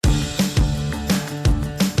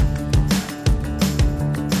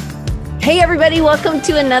Hey everybody, welcome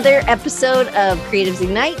to another episode of Creatives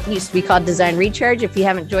Ignite. It used to be called Design Recharge. If you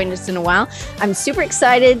haven't joined us in a while, I'm super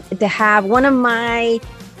excited to have one of my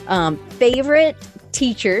favorite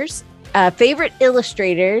teachers, favorite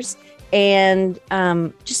illustrators, and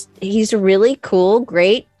he's a really cool,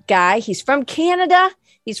 great guy. He's from Canada.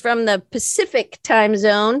 He's from the Pacific time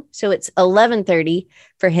zone, so it's 11:30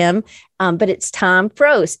 for him, but it's Tom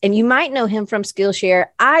Froese, and you might know him from Skillshare.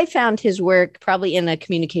 I found his work probably in a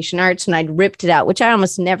communication arts, and I'd ripped it out, which I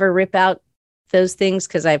almost never rip out those things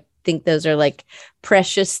because I think those are like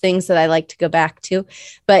precious things that I like to go back to.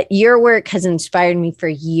 But your work has inspired me for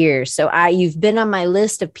years, so you've been on my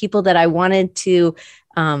list of people that I wanted to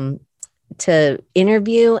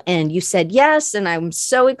interview, and you said yes, and I'm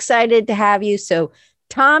so excited to have you. So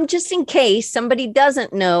Tom, just in case somebody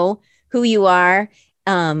doesn't know who you are,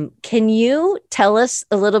 can you tell us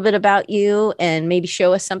a little bit about you and maybe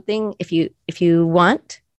show us something if you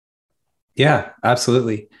want? Yeah,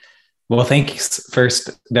 absolutely. Well, thanks first,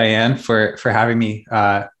 Diane, for having me.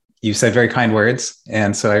 You said very kind words,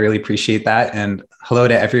 and so I really appreciate that. And hello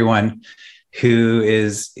to everyone who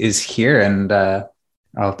is here. And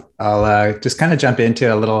I'll just kind of jump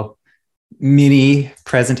into a little mini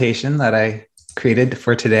presentation that I created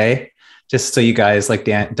for today, just so you guys, like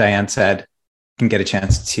Diane said, can get a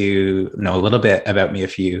chance to know a little bit about me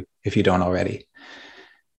if you don't already.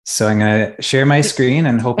 So I'm going to share my screen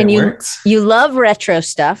and hope it works. You love retro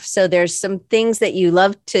stuff. So there's some things that you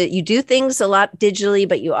do things a lot digitally,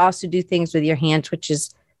 but you also do things with your hands, which is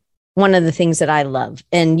one of the things that I love.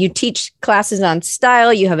 And you teach classes on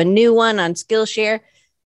style. You have a new one on Skillshare.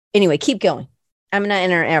 Anyway, keep going. I'm not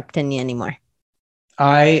interrupting you anymore.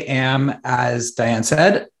 I am, as Diane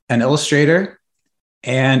said, an illustrator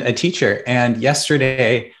and a teacher. And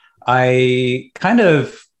yesterday, I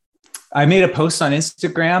made a post on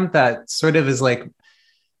Instagram that sort of is like,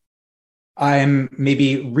 I'm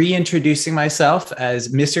maybe reintroducing myself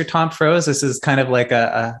as Mr. Tom Froese. This is kind of like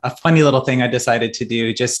a funny little thing I decided to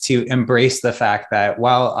do just to embrace the fact that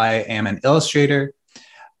while I am an illustrator,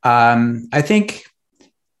 I think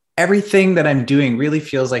everything that I'm doing really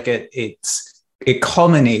feels like it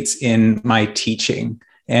culminates in my teaching,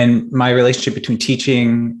 and my relationship between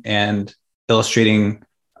teaching and illustrating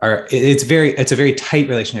it's a very tight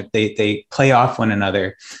relationship. They play off one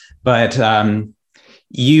another, but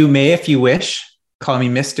you may, if you wish, call me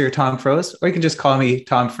Mr. Tom Froese, or you can just call me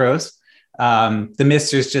Tom Froese. The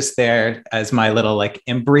Mr. is just there as my little like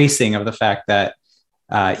embracing of the fact that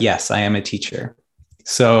yes, I am a teacher.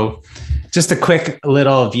 So just a quick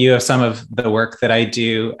little view of some of the work that I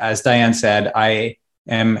do. As Diane said, I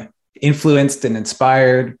am influenced and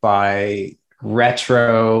inspired by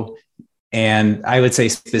retro, and I would say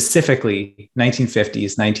specifically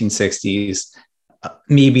 1950s, 1960s,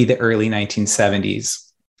 maybe the early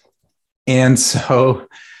 1970s. And so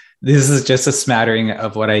this is just a smattering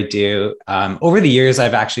of what I do. Over the years,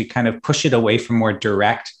 I've actually kind of pushed it away from more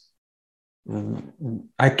direct.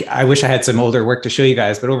 I wish I had some older work to show you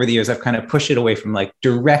guys, but over the years, I've kind of pushed it away from like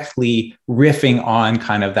directly riffing on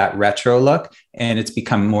kind of that retro look, and it's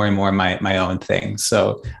become more and more my own thing.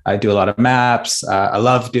 So I do a lot of maps. I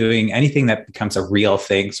love doing anything that becomes a real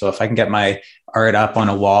thing. So if I can get my art up on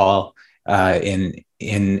a wall, in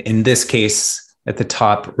this case, at the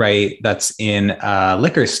top right, that's in a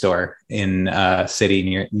liquor store in a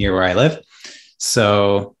city near where I live.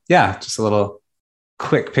 So yeah, just a little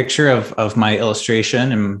quick picture of my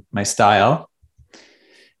illustration and my style.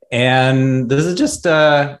 And this is just,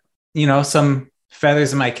 some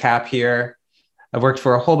feathers in my cap here. I've worked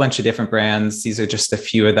for a whole bunch of different brands. These are just a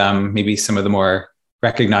few of them, maybe some of the more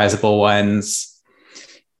recognizable ones.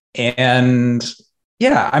 And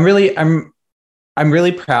yeah, I'm really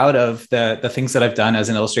proud of the things that I've done as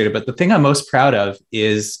an illustrator, but the thing I'm most proud of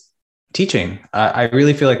is teaching. I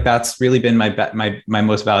really feel like that's really been my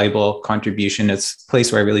most valuable contribution. It's a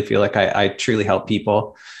place where I really feel like I truly help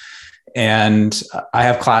people. And I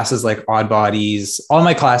have classes like Odd Bodies. All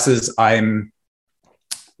my classes,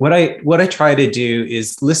 what I try to do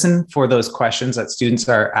is listen for those questions that students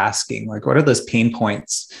are asking. Like, what are those pain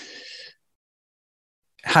points?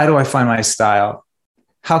 How do I find my style?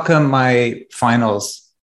 How come my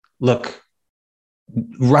finals look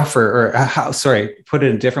rougher, or put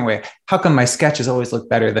it a different way. How come my sketches always look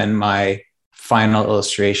better than my final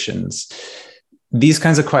illustrations? These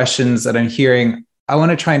kinds of questions that I'm hearing, I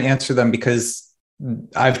want to try and answer them because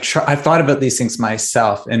I've thought about these things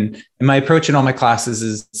myself. And my approach in all my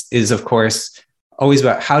classes is of course always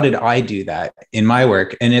about how did I do that in my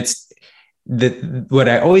work? And it's what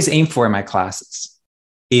I always aim for in my classes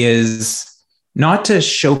is not to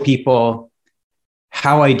show people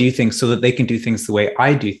how I do things so that they can do things the way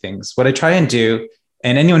I do things. What I try and do,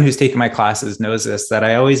 and anyone who's taken my classes knows this, that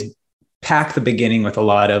I always pack the beginning with a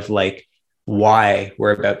lot of like why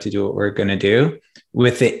we're about to do what we're going to do,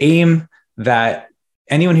 with the aim that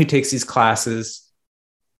anyone who takes these classes,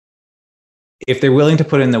 if they're willing to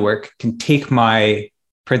put in the work, can take my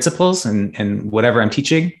principles and whatever I'm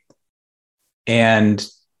teaching and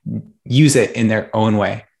use it in their own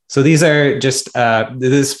way. So these are just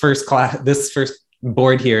this first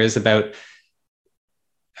board here is about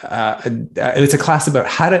it's a class about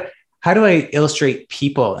how do I illustrate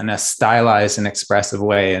people in a stylized and expressive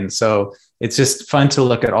way. And so it's just fun to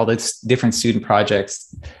look at all the different student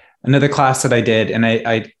projects. Another class that I did, and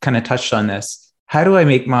I kind of touched on this, how do I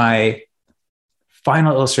make my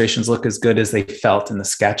final illustrations look as good as they felt in the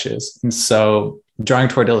sketches? And so drawing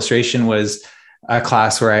toward illustration was a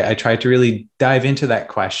class where I tried to really dive into that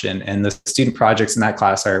question. And the student projects in that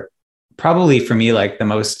class are probably for me like the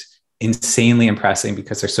most insanely impressive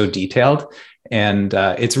because they're so detailed. And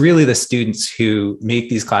it's really the students who make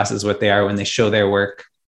these classes what they are when they show their work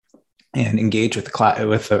and engage with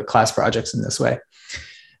the class projects in this way.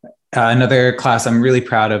 Another class I'm really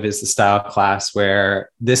proud of is the style class, where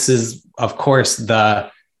this is, of course, the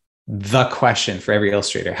question for every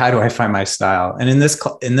illustrator. How do I find my style? And in this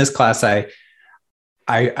class, I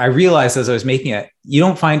realized as I was making it, you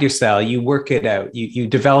don't find your style, you work it out, you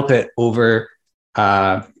develop it over.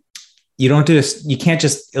 You can't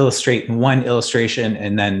just illustrate in one illustration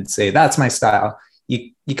and then say that's my style.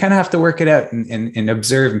 You kind of have to work it out and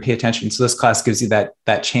observe and pay attention. So this class gives you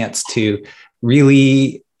that chance to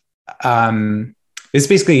really. It's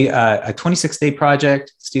basically a 26-day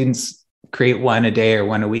project. Students create one a day or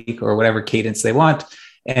one a week or whatever cadence they want.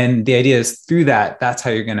 And the idea is through that's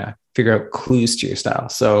how you're going to figure out clues to your style.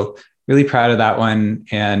 So really proud of that one.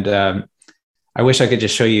 And I wish I could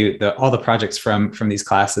just show you all the projects from these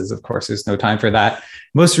classes. Of course, there's no time for that.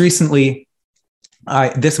 Most recently,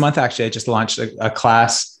 this month, actually, I just launched a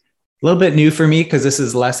class, a little bit new for me because this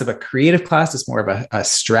is less of a creative class. It's more of a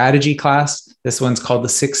strategy class. This one's called the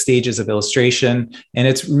 6 Stages of Illustration. And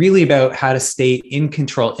it's really about how to stay in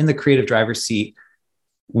control, in the creative driver's seat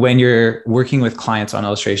when you're working with clients on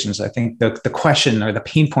illustrations. I think the question or the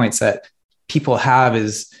pain points that people have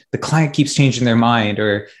is the client keeps changing their mind,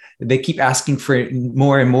 or they keep asking for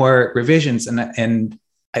more and more revisions. And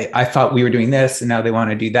I thought we were doing this and now they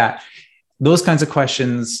want to do that. Those kinds of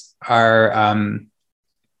questions are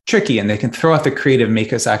tricky, and they can throw out the creative,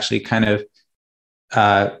 make us actually kind of,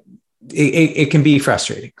 it can be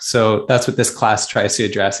frustrating. So that's what this class tries to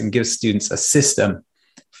address and gives students a system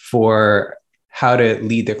for how to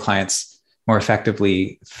lead their clients more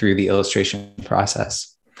effectively through the illustration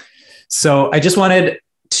process. So I just wanted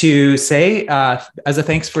to say, as a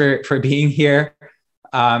thanks for being here,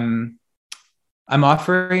 I'm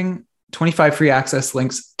offering 25 free access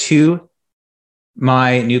links to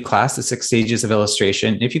my new class, the 6 Stages of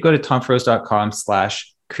Illustration. If you go to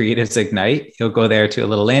tomfroese.com/creativesignite, you'll go there to a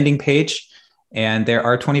little landing page, and there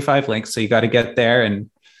are 25 links. So you got to get there and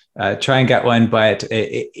try and get one. But go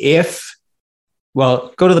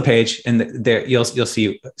to the page, and there you'll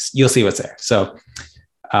see what's there. So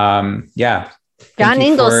yeah. John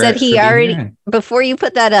Ingalls said he already, before you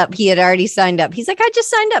put that up, he had already signed up. He's like, I just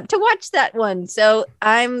signed up to watch that one. So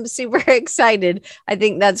I'm super excited. I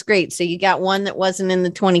think that's great. So you got one that wasn't in the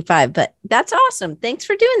 25, but that's awesome. Thanks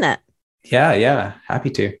for doing that. Yeah. Happy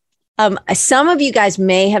to. Some of you guys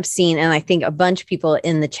may have seen, and I think a bunch of people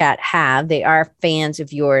in the chat they are fans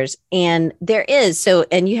of yours. And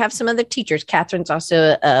and you have some other teachers. Catherine's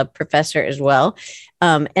also a professor as well.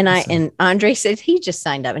 And Andre said he just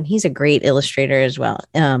signed up, and he's a great illustrator as well.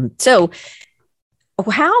 So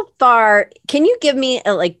how far, can you give me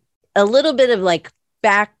a little bit of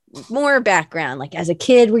more background? Like, as a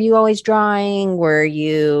kid, were you always drawing?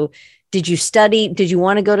 Did you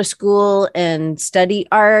want to go to school and study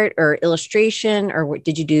art or illustration, or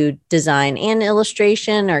did you do design and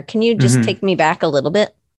illustration? Or can you just take me back a little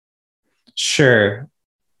bit? Sure.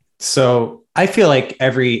 So I feel like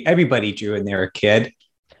everybody drew when they were a kid,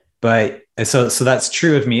 but so that's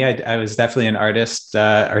true of me. I was definitely an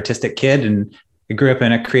artistic kid, and I grew up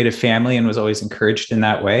in a creative family and was always encouraged in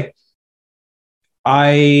that way.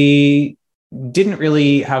 I didn't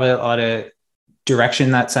really have a lot of direction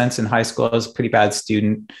in that sense in high school. I was a pretty bad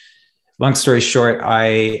student. Long story short,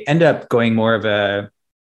 I ended up going more of a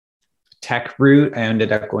tech route. I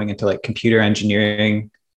ended up going into computer engineering.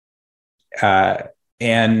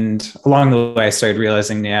 And along the way, I started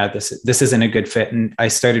realizing, this isn't a good fit. And I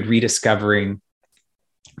started rediscovering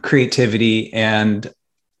creativity. And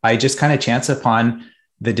I just kind of chanced upon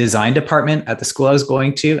the design department at the school I was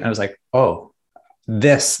going to. And I was like, oh,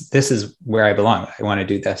 this is where I belong. I want to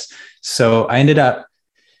do this. So I ended up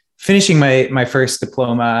finishing my first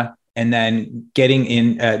diploma, and then getting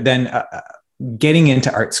into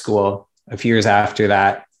art school a few years after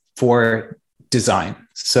that for design.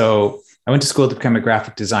 So I went to school to become a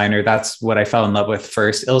graphic designer. That's what I fell in love with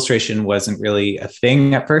first. Illustration wasn't really a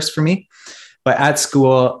thing at first for me, but at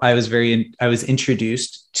school I was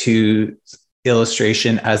introduced to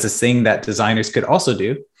illustration as a thing that designers could also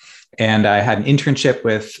do. And I had an internship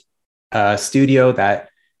with a studio that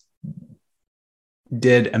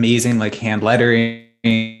did amazing like hand lettering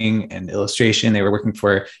and illustration. They were working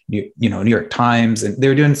for New York Times, and they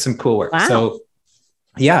were doing some cool work. Wow. So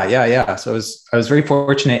yeah. So I was very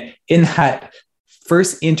fortunate in that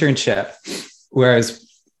first internship, where I was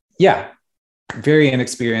very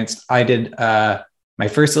inexperienced. I did my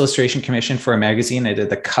first illustration commission for a magazine. I did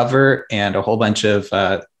the cover and a whole bunch of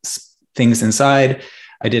things inside.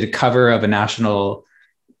 I did a cover of a national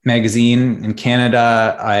magazine in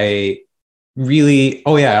Canada. I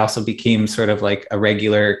also became sort of like a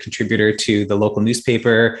regular contributor to the local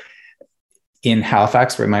newspaper in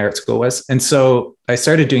Halifax, where my art school was. And so I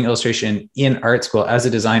started doing illustration in art school as a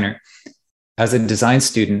designer, as a design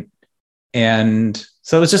student. And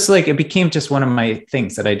so it was just like, it became just one of my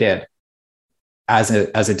things that I did as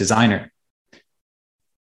a designer.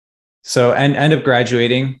 So, and end up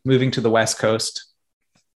graduating, moving to the West Coast,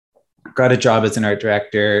 got a job as an art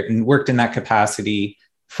director, and worked in that capacity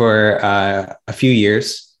for a few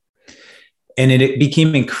years. And it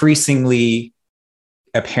became increasingly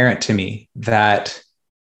apparent to me that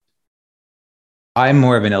I'm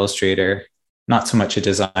more of an illustrator, not so much a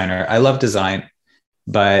designer. I love design,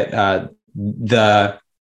 but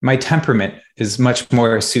my temperament is much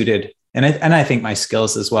more suited, and I think my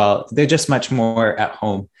skills as well, they're just much more at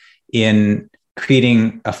home in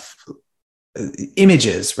creating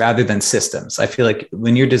images rather than systems. I feel like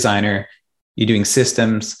when you're a designer, you're doing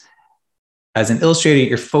systems. As an illustrator,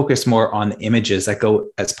 you're focused more on the images that go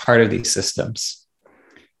as part of these systems.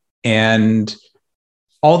 And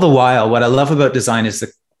all the while, what I love about design is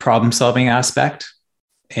the problem-solving aspect.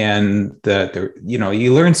 And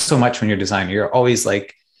you learn so much when you're a designer. You're always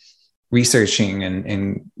like researching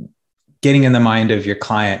and getting in the mind of your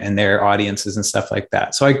client and their audiences and stuff like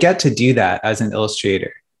that. So I get to do that as an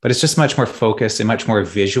illustrator, but it's just much more focused and much more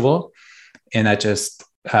visual. And that just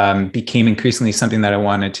became increasingly something that I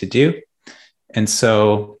wanted to do. And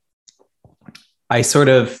so I sort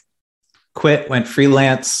of quit, went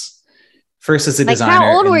freelance, first as a designer.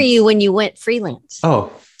 How old were you when you went freelance?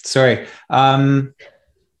 Oh, sorry. I'm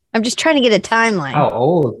just trying to get a timeline. Oh,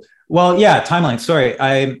 old. Well, yeah, timeline. Sorry.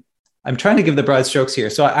 I'm trying to give the broad strokes here.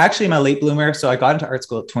 So actually I'm a late bloomer. So I got into art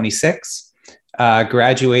school at 26,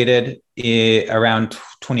 graduated around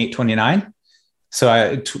 28, 29. So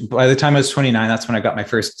by the time I was 29, that's when I got my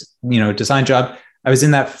first, design job. I was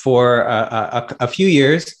in that for a few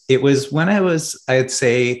years. It was when I'd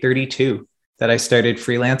say 32 that I started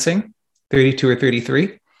freelancing, 32 or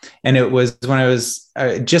 33. And it was when I was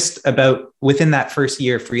just about within that first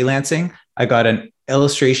year freelancing, I got an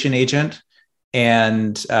illustration agent.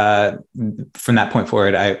 And from that point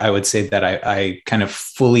forward, I would say that I kind of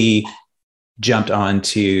fully jumped on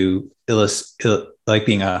to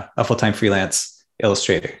being a full-time freelance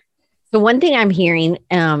illustrator. So one thing I'm hearing,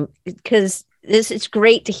 because it's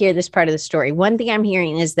great to hear this part of the story. One thing I'm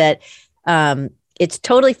hearing is that it's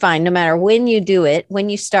totally fine, no matter when you do it, when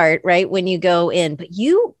you start, right? When you go in, but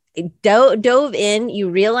you dove in, you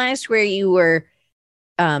realized where you were,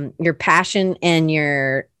 your passion and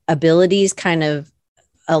your abilities kind of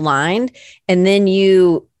aligned. And then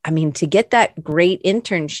to get that great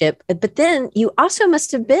internship, but then you also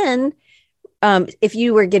must have been, if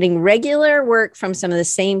you were getting regular work from some of the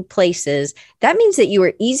same places, that means that you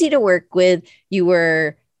were easy to work with. You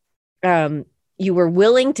were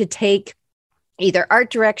willing to take either art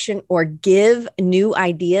direction or give new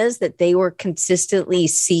ideas that they were consistently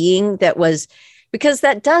seeing. Because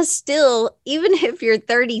that does still, even if you're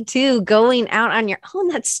 32 going out on your own,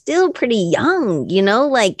 that's still pretty young,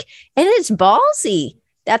 and it's ballsy.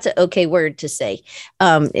 That's an okay word to say.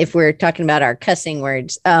 If we're talking about our cussing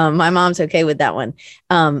words, my mom's okay with that one.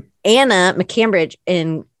 Anna McCambridge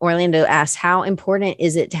in Orlando asks, how important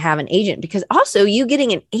is it to have an agent? Because also you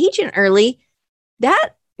getting an agent early,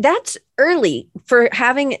 that's early for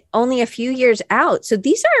having only a few years out. So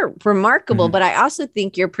these are remarkable, but I also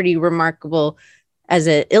think you're pretty remarkable as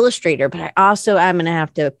an illustrator, but I'm going to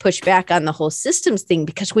have to push back on the whole systems thing,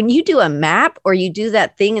 because when you do a map or you do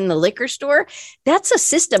that thing in the liquor store, that's a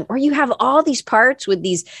system, or you have all these parts with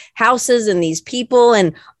these houses and these people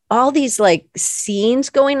and all these like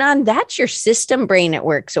scenes going on. That's your system brain at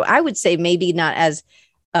work. So I would say maybe not as,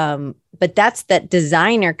 but that's that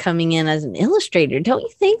designer coming in as an illustrator. Don't you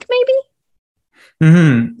think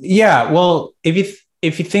maybe? Yeah. Well, if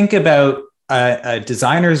you think about a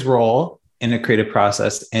designer's role in a creative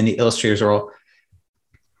process and the illustrator's role,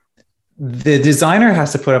 the designer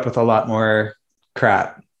has to put up with a lot more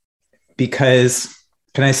crap because,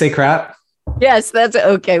 can I say crap? Yes, that's an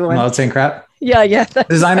okay one. I'm not saying crap. Yeah. The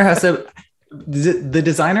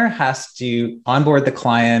designer has to onboard the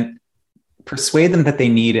client, persuade them that they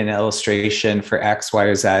need an illustration for X, Y,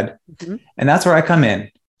 or Z. Mm-hmm. And that's where I come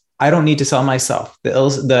in. I don't need to sell myself.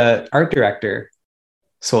 The art director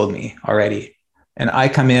sold me already. And I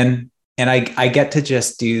come in and I get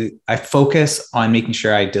to I focus on making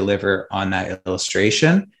sure I deliver on that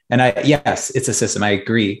illustration. And yes, it's a system, I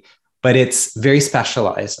agree, but it's very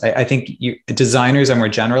specialized. I think designers are more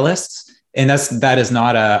generalists, and that is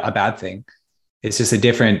not a bad thing. It's just a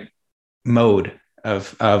different mode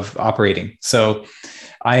of operating. So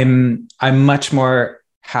I'm much more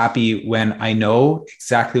happy when I know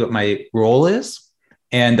exactly what my role is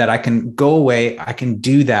and that I can go away, I can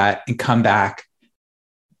do that and come back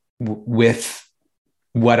with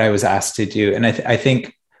what I was asked to do. And I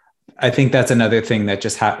think that's another thing that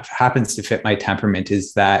just happens to fit my temperament,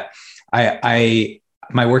 is that my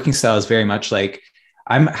working style is very much like,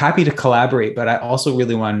 I'm happy to collaborate, but I also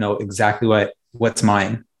really want to know exactly what's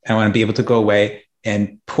mine. I want to be able to go away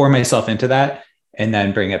and pour myself into that and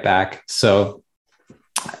then bring it back. So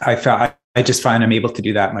I just find I'm able to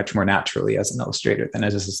do that much more naturally as an illustrator than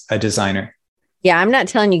as a designer. Yeah, I'm not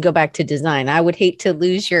telling you go back to design. I would hate to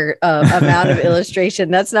lose your amount of illustration.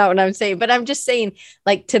 That's not what I'm saying. But I'm just saying,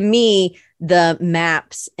 like, to me, the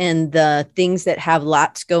maps and the things that have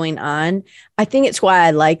lots going on, I think it's why I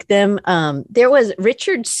like them. There was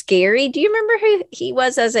Richard Scarry. Do you remember who he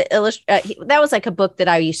was as an illustrator? That was like a book that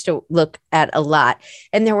I used to look at a lot.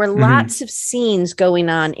 And there were lots of scenes going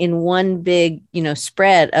on in one big,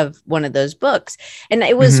 spread of one of those books. And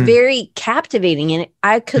it was very captivating. And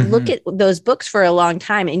I could look at those books for a long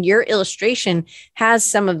time. And your illustration has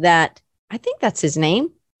some of that. I think that's his name.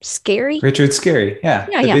 Richard Scarry. Yeah.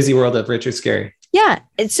 The Busy World of Richard Scarry. Yeah.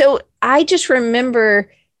 And so I just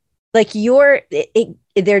remember, like,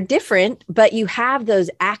 they're different, but you have those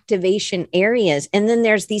activation areas. And then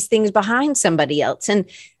there's these things behind somebody else. And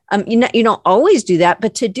you don't always do that,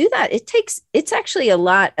 but to do that, it's actually a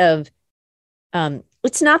lot of,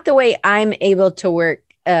 it's not the way I'm able to work.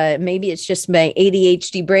 Maybe it's just my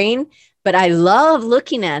ADHD brain, but I love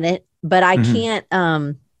looking at it, but I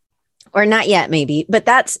can't, or not yet, maybe, but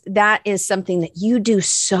that is something that you do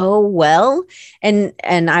so well. And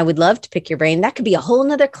I would love to pick your brain. That could be a whole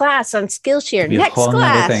nother class on Skillshare next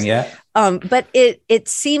class. Thing, yeah. But it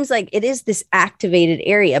seems like it is this activated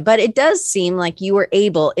area, but it does seem like you were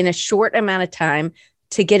able in a short amount of time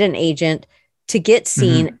to get an agent, to get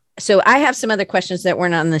seen. So I have some other questions that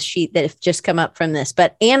weren't on the sheet that have just come up from this,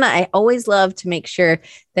 but Anna, I always love to make sure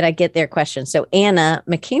that I get their questions. So Anna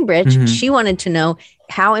McCambridge, she wanted to know,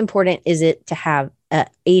 how important is it to have an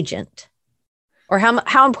agent, or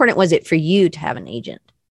how important was it for you to have an agent?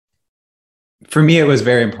 For me, it was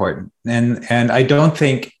very important. And I don't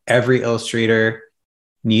think every illustrator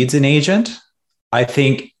needs an agent. I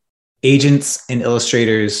think agents and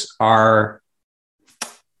illustrators are,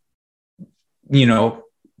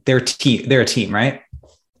 they're a team, right?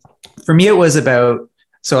 For me, it was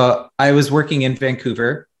so I was working in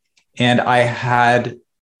Vancouver and I had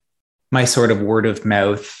my sort of word of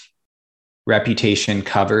mouth reputation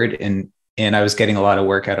covered, and I was getting a lot of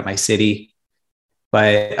work out of my city.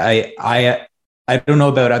 But I don't know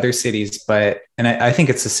about other cities, but I think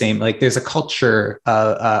it's the same. Like, there's a culture,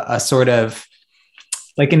 a sort of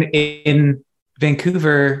like in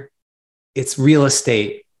Vancouver, it's real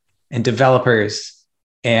estate and developers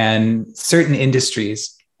and certain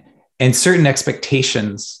industries and certain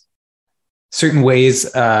expectations, certain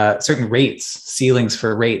ways, certain rates, ceilings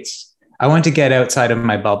for rates. I wanted to get outside of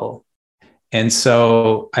my bubble. And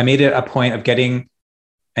so I made it a point of getting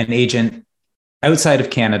an agent outside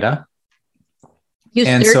of Canada. You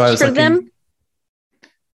searched for them?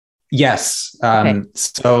 Yes. Okay.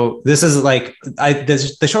 So this is like,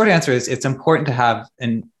 the short answer is it's important to have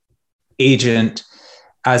an agent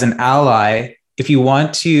as an ally if you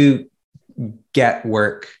want to get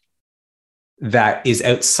work that is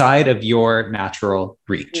outside of your natural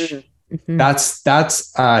reach.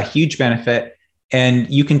 That's a huge benefit. And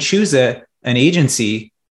you can choose an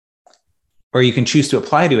agency, or you can choose to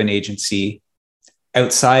apply to an agency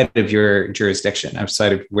outside of your jurisdiction,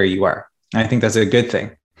 outside of where you are. And I think that's a good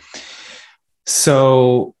thing.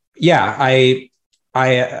 So yeah,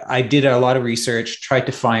 I did a lot of research, tried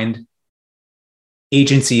to find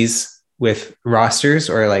agencies with rosters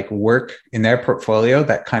or like work in their portfolio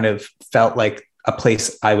that kind of felt like a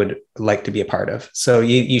place I would like to be a part of. So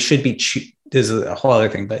you should be, this is a whole other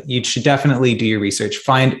thing, but you should definitely do your research.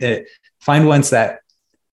 Find ones that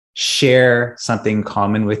share something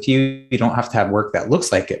common with you. You don't have to have work that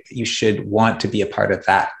looks like it, but you should want to be a part of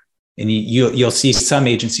that. And you'll see some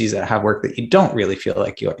agencies that have work that you don't really feel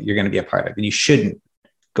like you're going to be a part of, and you shouldn't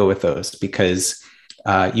go with those, because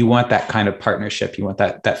you want that kind of partnership. You want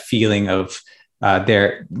that feeling of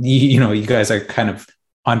you guys are kind of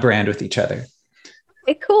on brand with each other.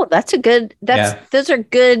 Okay, cool. Those are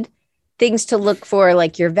good things to look for.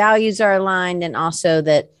 Like your values are aligned, and also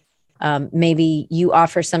that maybe you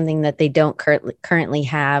offer something that they don't currently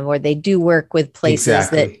have, or they do work with places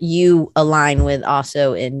that you align with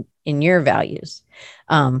also in your values.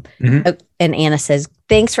 And Anna says,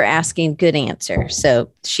 thanks for asking. Good answer.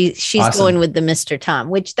 So she's awesome. Going with the Mr. Tom,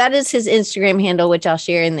 which that is his Instagram handle, which I'll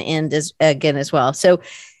share in the end as well. So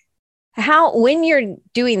when you're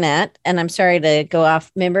doing that, and I'm sorry to go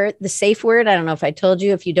off, remember the safe word. I don't know if I told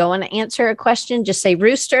you, if you don't want to answer a question, just say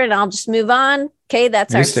rooster and I'll just move on. Okay.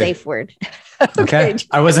 That's rooster. Our safe word. Okay.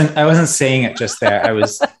 I wasn't saying it just there. I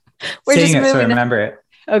was saying it so I remember it.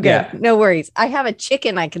 Okay. Yeah. No worries. I have a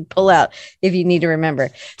chicken I could pull out if you need to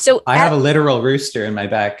remember. So I have a literal rooster in my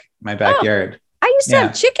backyard. I used to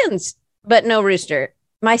have chickens, but no rooster.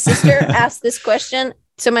 My sister asked this question.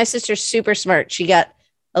 So my sister's super smart. She got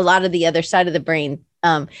a lot of the other side of the brain.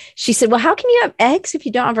 She said, well, how can you have eggs if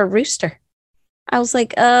you don't have a rooster? I was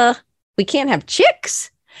like, we can't have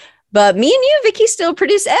chicks, but me and you, Vicky, still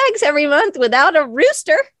produce eggs every month without a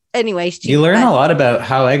rooster. Anyway, you learn a lot about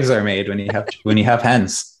how eggs are made when you have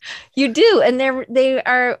hens. You do. And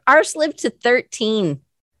ours lived to 13.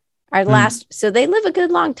 Our last, so they live a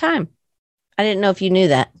good long time. I didn't know if you knew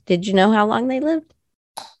that. Did you know how long they lived?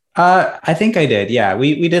 I think I did. Yeah.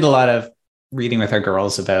 We did a lot of reading with our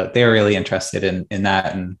girls about, they were really interested in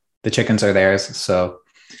that, and the chickens are theirs. So,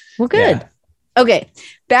 well, good. Yeah. Okay.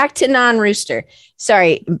 Back to non-rooster.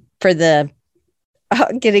 Sorry for the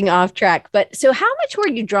getting off track, but so how much were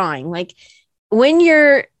you drawing? Like when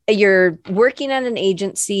you're working at an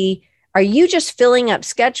agency, are you just filling up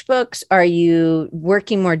sketchbooks? Are you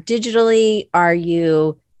working more digitally? Are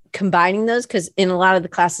you combining those? Because in a lot of the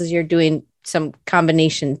classes you're doing some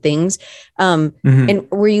combination things. And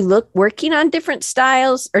were you working on different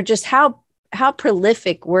styles, or just how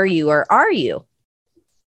prolific were you, or are you?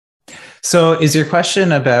 So is your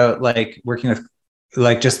question about like working with,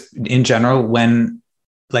 like just in general, when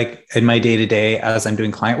like in my day to day as I'm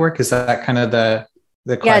doing client work, is that kind of the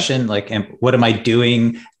question? Like, what am I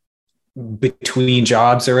doing between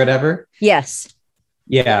jobs or whatever? Yes.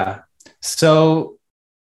 Yeah. So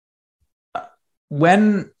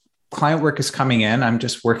when client work is coming in, I'm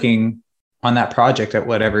just working on that project at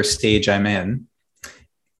whatever stage I'm in.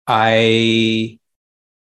 I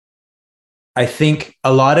think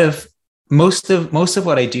most of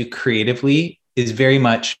what I do creatively is very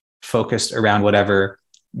much focused around whatever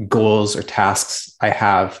goals or tasks I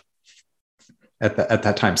have at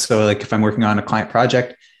that time. So like if I'm working on a client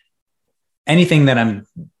project, anything that I'm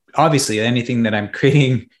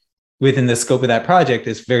creating within the scope of that project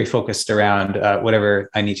is very focused around whatever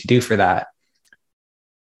I need to do for that.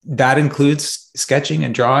 That includes sketching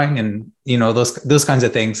and drawing and, those kinds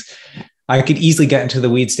of things. I could easily get into the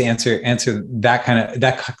weeds to answer that kind of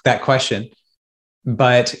that question,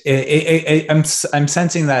 but I'm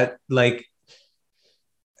sensing that like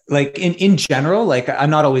in general, like I'm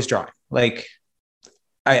not always drawing. Like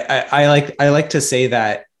I like to say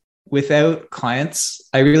that without clients,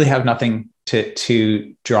 I really have nothing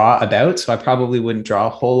to draw about. So I probably wouldn't draw a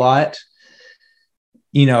whole lot.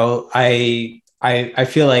 I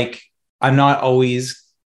feel like I'm not always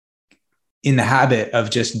in the habit of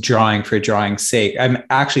just drawing for drawing's sake. I'm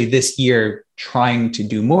actually this year trying to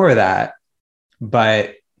do more of that,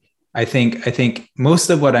 but I think most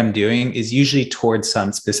of what I'm doing is usually towards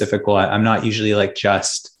some specific goal. I'm not usually like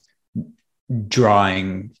just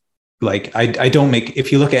drawing. Like I don't make,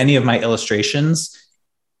 if you look at any of my illustrations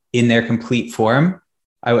in their complete form,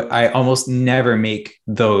 I almost never make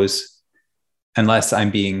those unless I'm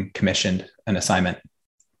being commissioned an assignment.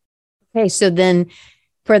 Okay. So then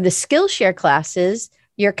for the Skillshare classes,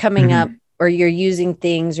 you're coming up, or you're using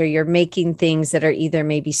things, or you're making things that are either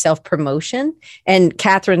maybe self-promotion. And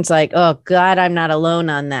Catherine's like, oh God, I'm not alone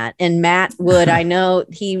on that. And Matt Wood, I know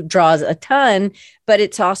he draws a ton, but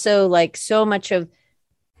it's also like so much of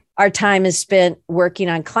our time is spent working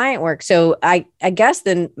on client work. So I guess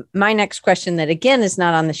then my next question that again is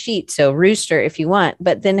not on the sheet. So rooster, if you want,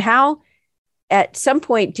 but then how at some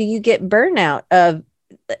point, do you get burnout of,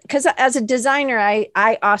 because as a designer, I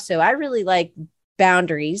really like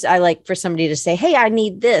boundaries. I like for somebody to say, hey, I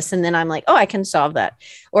need this. And then I'm like, oh, I can solve that.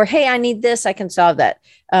 Or, hey, I need this. I can solve that.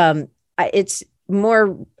 It's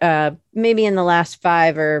more maybe in the last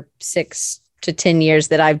 5 or 6 to 10 years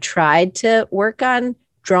that I've tried to work on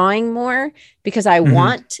drawing more because I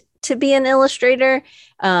want to be an illustrator.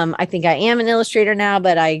 I think I am an illustrator now,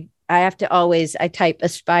 but I have to always, I type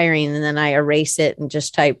aspiring and then I erase it and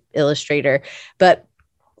just type illustrator. But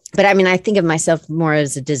I mean, I think of myself more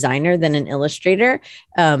as a designer than an illustrator.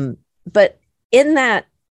 But in that,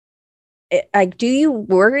 do you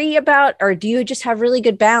worry about, or do you just have really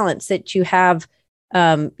good balance that you have,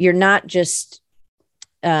 you're not just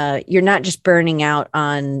burning out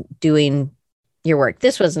on doing your work?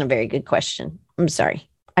 This wasn't a very good question. I'm sorry.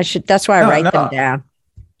 That's why I write them down.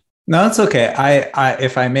 No, it's okay. I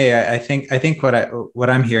if I may, I think what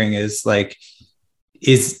I'm hearing is like,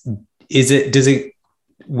 does it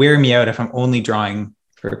wear me out if I'm only drawing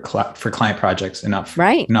for client projects and not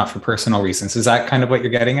for personal reasons? Is that kind of what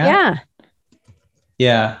you're getting at?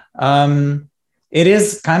 Yeah. It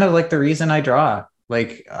is kind of like the reason I draw.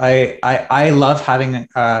 Like I love having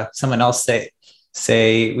someone else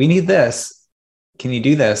say, we need this. Can you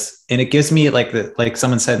do this? And it gives me like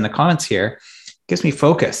someone said in the comments here, it gives me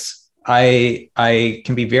focus. I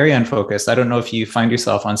can be very unfocused. I don't know if you find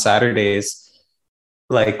yourself on Saturdays,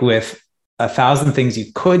 like with 1,000 things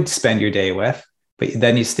you could spend your day with, but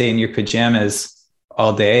then you stay in your pajamas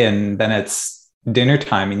all day and then it's dinner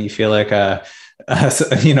time and you feel like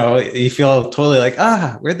you feel totally like,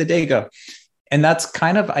 where'd the day go? And that's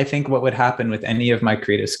kind of, I think, what would happen with any of my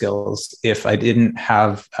creative skills if I didn't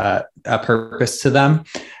have a purpose to them.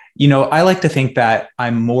 I like to think that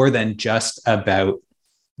I'm more than just about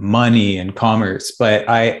money and commerce, but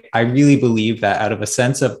I really believe that out of a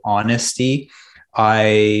sense of honesty,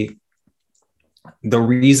 the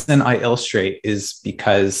reason I illustrate is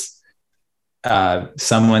because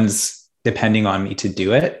someone's depending on me to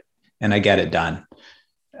do it, and I get it done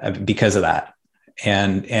because of that.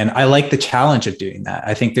 And I like the challenge of doing that.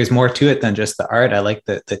 I think there's more to it than just the art. I like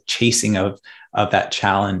the chasing of that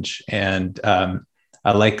challenge. And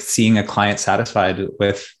I like seeing a client satisfied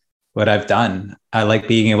with what I've done. I like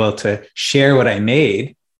being able to share what I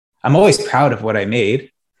made. I'm always proud of what I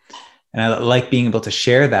made. And I like being able to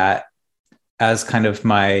share that as kind of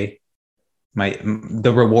the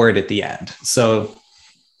reward at the end. So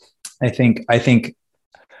I think I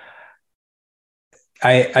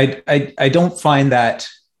don't find that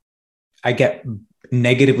I get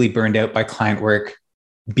negatively burned out by client work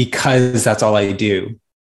because that's all I do.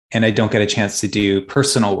 And I don't get a chance to do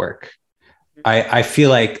personal work. I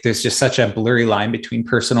feel like there's just such a blurry line between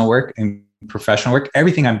personal work and professional work.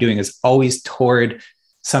 Everything I'm doing is always toward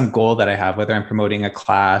some goal that I have, whether I'm promoting a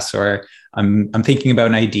class or I'm thinking about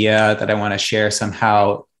an idea that I want to share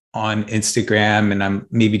somehow on Instagram, and I'm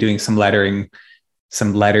maybe doing some lettering,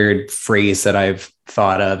 some lettered phrase that I've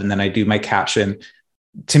thought of, and then I do my caption.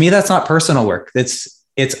 To me, that's not personal work. It's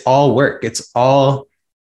all work. It's all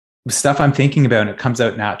stuff I'm thinking about, and it comes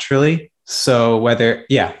out naturally. So whether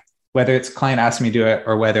it's client asking me to do it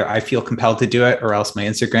or whether I feel compelled to do it, or else my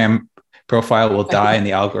Instagram profile will die and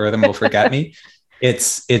the algorithm will forget me.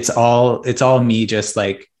 It's all me, just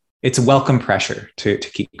like, it's welcome pressure to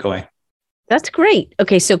keep going. That's great.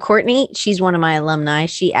 Okay. So Courtney, she's one of my alumni.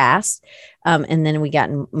 She asked, and then we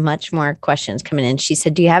got much more questions coming in. She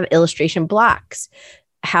said, do you have illustration blocks?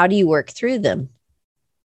 How do you work through them?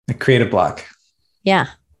 A creative block. Yeah.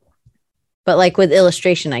 But like with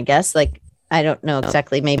illustration, I guess, like, I don't know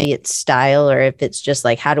exactly. Maybe it's style, or if it's just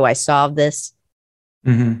like, how do I solve this?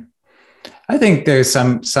 Mm-hmm. I think there's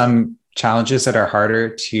some challenges that are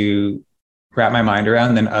harder to wrap my mind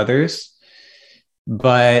around than others.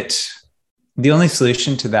 But the only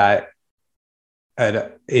solution to that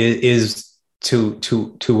is to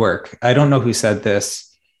work. I don't know who said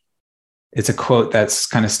this. It's a quote that's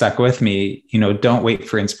kind of stuck with me. Don't wait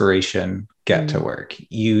for inspiration, get to work.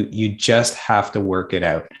 You just have to work it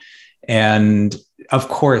out. And of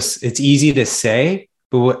course, it's easy to say,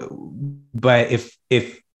 but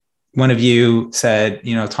if one of you said,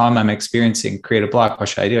 Tom, I'm experiencing creative block, what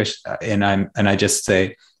should I do? And I just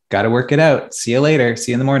say, got to work it out. See you later.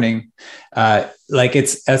 See you in the morning.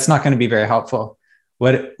 That's not going to be very helpful.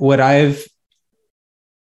 What I've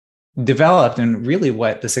developed, and really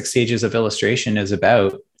what the 6 stages of illustration is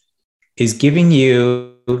about, is giving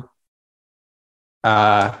you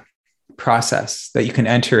a process that you can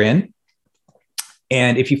enter in.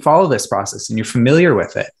 And if you follow this process and you're familiar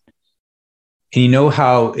with it, and you know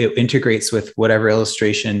how it integrates with whatever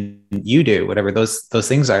illustration you do, whatever those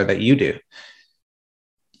things are that you do,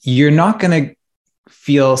 you're not going to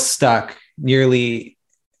feel stuck nearly,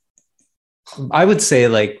 I would say,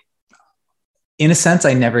 like, in a sense,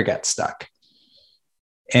 I never get stuck.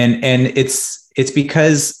 And it's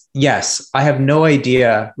because, yes, I have no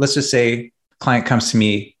idea. Let's just say client comes to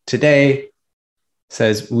me today,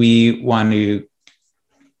 says, we want to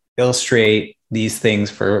illustrate these things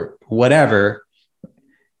for whatever,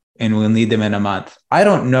 and we'll need them in a month. I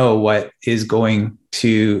don't know what is going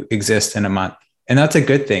to exist in a month. And that's a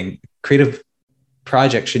good thing. Creative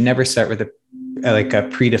project should never start with a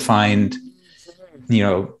predefined,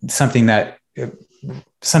 something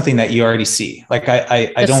that you already see. Like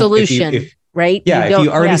I don't, solution, right? Yeah. If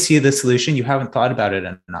you already see the solution, you haven't thought about it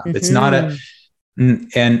enough. It's not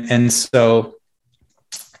and so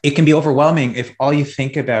it can be overwhelming if all you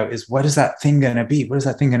think about is, what is that thing going to be? What is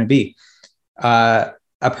that thing going to be? A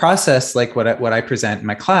process like what I present in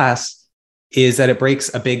my class is that it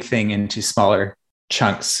breaks a big thing into smaller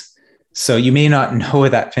chunks. So you may not know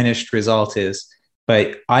what that finished result is,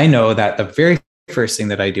 but I know that the very first thing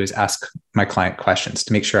that I do is ask my client questions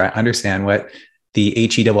to make sure I understand what the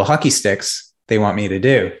HE double hockey sticks they want me to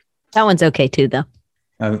do. That one's okay too, though.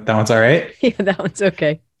 That one's all right? Yeah, that one's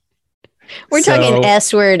okay. We're talking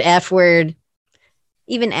S word, F word,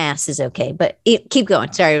 even ass is okay, but keep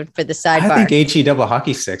going. Sorry for the sidebar. I think HE double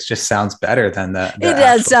hockey sticks just sounds better than the it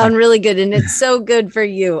does sound really good. And it's so good for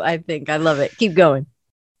you. I think I love it. Keep going.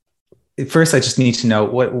 First, I just need to know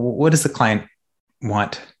what does the client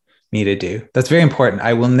want me to do? That's very important.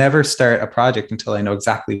 I will never start a project until I know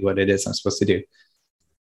exactly what it is I'm supposed to do.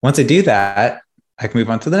 Once I do that, I can move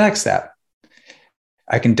on to the next step.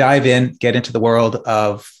 I can dive in, get into the world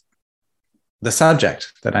of the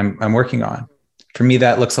subject that I'm working on. For me,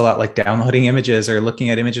 that looks a lot like downloading images or looking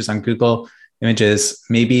at images on Google Images,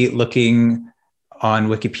 maybe looking on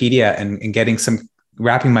Wikipedia and getting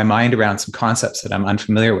wrapping my mind around some concepts that I'm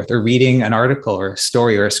unfamiliar with, or reading an article or a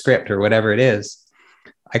story or a script or whatever it is.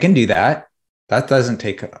 I can do that. That doesn't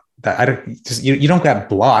take that. You don't get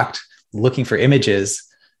blocked looking for images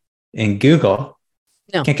in Google.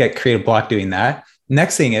 No. You can't get creative block doing that.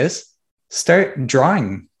 Next thing is start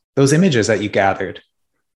drawing those images that you gathered.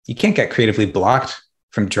 You can't get creatively blocked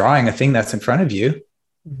from drawing a thing that's in front of you.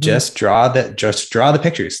 Mm-hmm. Just draw the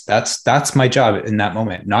pictures. That's my job in that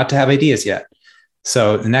moment, not to have ideas yet.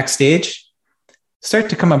 So the next stage, start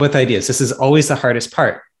to come up with ideas. This is always the hardest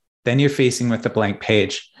part. Then you're facing with the blank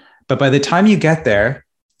page. But by the time you get there,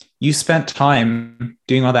 you spent time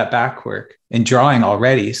doing all that back work and drawing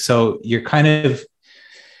already. So you're kind of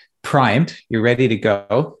primed, you're ready to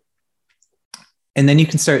go. And then you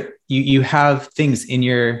can start, you have things in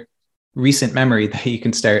your recent memory that you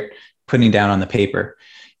can start putting down on the paper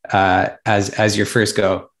as your first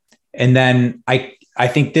go. And then I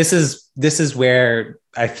think this is where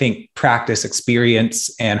I think practice,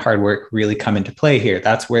 experience, and hard work really come into play here.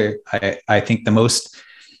 That's where I think the most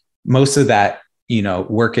of that,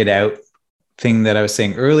 work it out thing that I was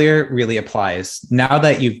saying earlier really applies. Now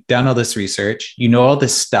that you've done all this research, all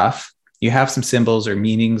this stuff, you have some symbols or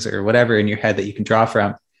meanings or whatever in your head that you can draw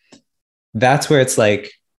from. That's where it's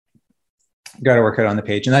like, you got to work it on the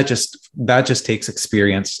page. And that just takes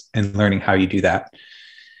experience and learning how you do that.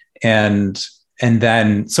 And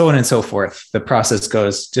then so on and so forth. The process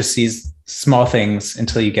goes just these small things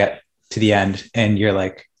until you get to the end and you're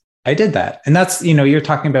like, I did that. And that's, you're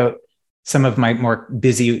talking about some of my more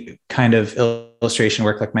busy kind of illustration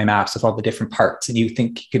work, like my maps with all the different parts. And you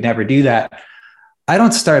think you could never do that. I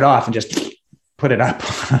don't start off and just put it up.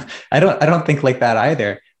 I don't think like that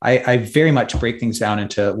either. I very much break things down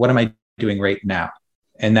into what am I doing right now?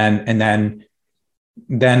 And then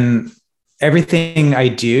everything I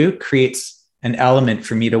do creates an element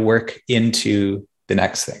for me to work into the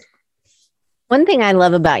next thing. One thing I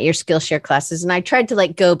love about your Skillshare classes, and I tried to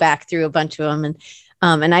go back through a bunch of them,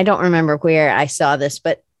 and I don't remember where I saw this,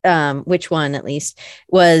 but which one at least,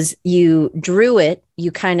 was you drew it.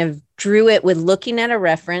 You kind of drew it with looking at a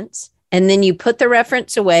reference, and then you put the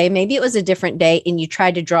reference away. Maybe it was a different day, and you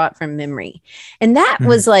tried to draw it from memory. And that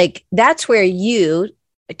was that's where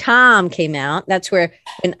Tom came out. That's where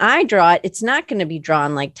when I draw it, it's not going to be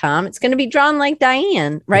drawn like Tom. It's going to be drawn like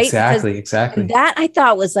Diane, right? Exactly. That I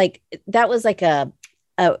thought was like a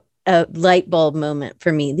light bulb moment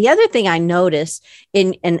for me. The other thing I noticed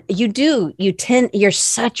you're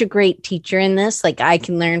such a great teacher in this. Like I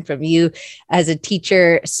can learn from you as a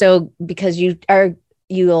teacher. So because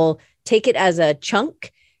you'll take it as a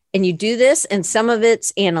chunk and you do this, and some of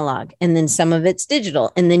it's analog and then some of it's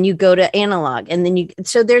digital. And then you go to analog and then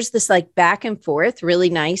so there's this back and forth, really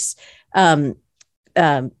nice. I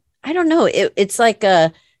don't know. It's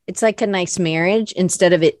it's like a nice marriage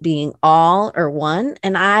instead of it being all or one.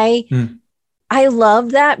 And I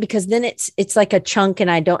love that because then it's like a chunk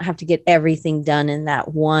and I don't have to get everything done in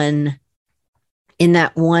that one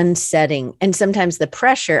setting. And sometimes the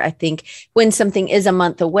pressure, I think when something is a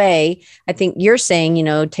month away, I think you're saying,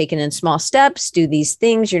 take it in small steps, do these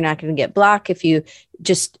things. You're not going to get blocked if you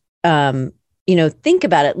just, think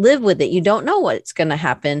about it, live with it. You don't know what's going to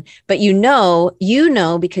happen, but you know,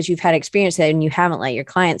 because you've had experience that and you haven't let your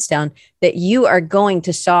clients down, that you are going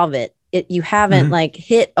to solve it. You haven't like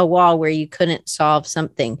hit a wall where you couldn't solve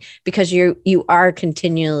something because you are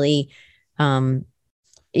continually,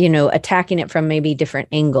 attacking it from maybe different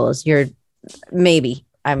angles.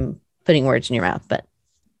 I'm putting words in your mouth, but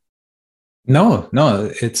no,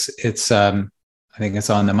 it's I think it's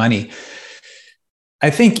on the money. I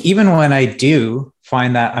think even when I do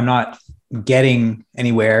find that I'm not getting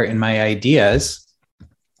anywhere in my ideas,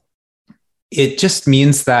 it just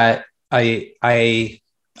means that I haven't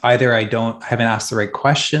asked the right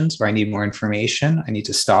questions, or I need more information. I need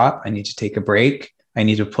to stop. I need to take a break. I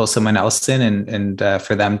need to pull someone else in and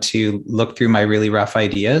for them to look through my really rough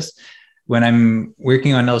ideas. When I'm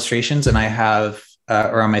working on illustrations and I have,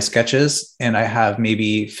 or on my sketches, and I have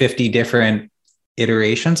maybe 50 different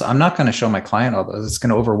iterations, I'm not going to show my client all those. It's going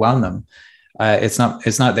to overwhelm them. It's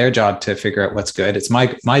not their job to figure out what's good. It's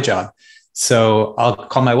my job. So I'll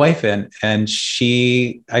call my wife in, and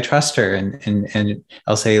I trust her, and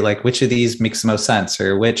I'll say, like, which of these makes the most sense,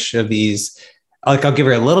 or which of these, I'll give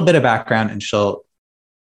her a little bit of background,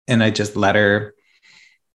 and I just let her,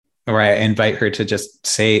 or I invite her to just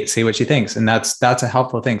say what she thinks. And that's a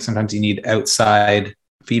helpful thing. Sometimes you need outside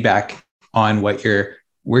feedback on what you're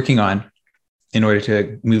working on in order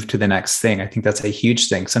to move to the next thing. I think that's a huge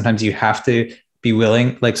thing. Sometimes you have to be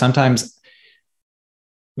willing, like sometimes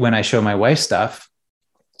when I show my wife stuff,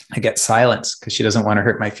 I get silence because she doesn't want to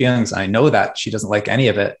hurt my feelings. I know that she doesn't like any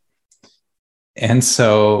of it. And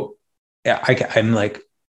so I'm like,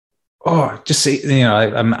 oh, just say,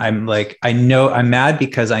 I'm like, I know I'm mad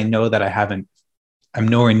because I know that I'm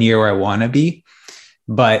nowhere near where I want to be,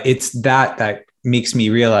 but it's that makes me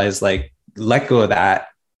realize, like, let go of that.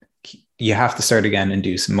 You have to start again and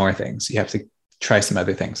do some more things. You have to try some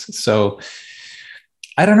other things. So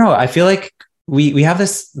I don't know. I feel like we have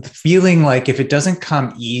this feeling like if it doesn't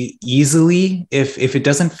come easily, if it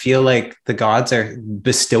doesn't feel like the gods are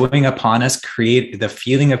bestowing upon us create the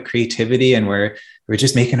feeling of creativity, and we're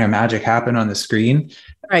just making our magic happen on the screen,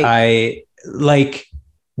 right?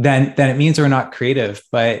 Then it means we're not creative.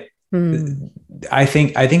 But I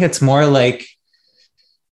think it's more like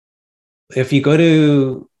if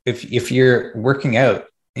you're working out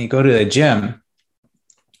and you go to the gym,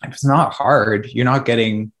 if it's not hard, you're not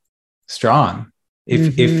getting strong.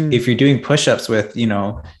 If you're doing push-ups with,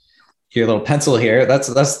 your little pencil here, that's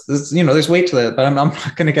there's weight to that, but I'm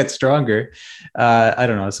not going to get stronger. I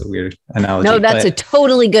don't know. It's a weird analogy. No, that's a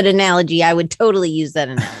totally good analogy. I would totally use that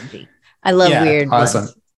analogy. I love weird. Awesome.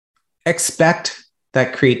 Ones. Expect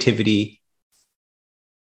that creativity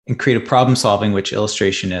and creative problem solving, which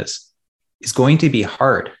illustration is going to be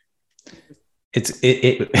hard. If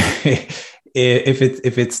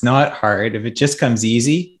it's not hard, if it just comes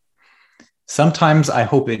easy, sometimes I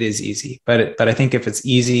hope it is easy, but I think if it's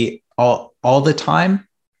easy all the time,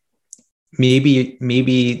 maybe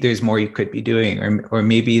there's more you could be doing, or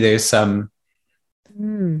maybe there's some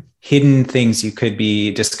hidden things you could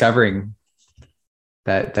be discovering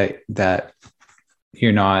that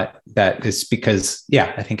you're not, that is because,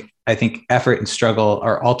 I think effort and struggle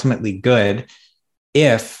are ultimately good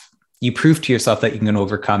if you prove to yourself that you can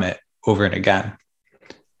overcome it over and again.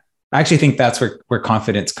 I actually think that's where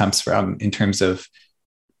confidence comes from in terms of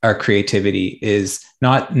our creativity, is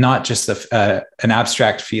not just an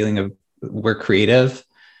abstract feeling of we're creative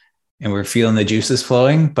and we're feeling the juices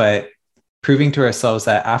flowing, but proving to ourselves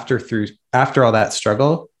that after all that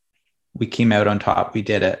struggle, we came out on top. We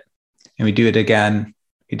did it, and we do it again.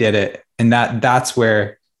 We did it. And that's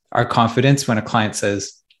where our confidence, when a client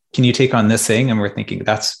says, can you take on this thing? And we're thinking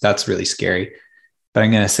that's really scary, but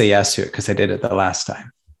I'm going to say yes to it because I did it the last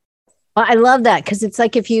time. Well, I love that, because it's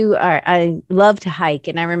like I love to hike.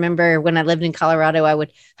 And I remember when I lived in Colorado, I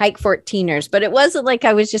would hike 14ers, but it wasn't like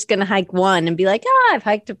I was just going to hike one and be like, I've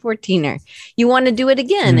hiked a 14er. You want to do it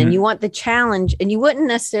again, and you want the challenge, and you wouldn't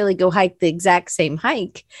necessarily go hike the exact same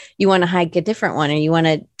hike. You want to hike a different one, or you want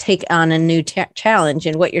to take on a new challenge.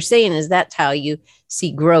 And what you're saying is that's how you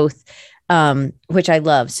see growth, which I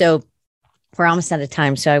love. So we're almost out of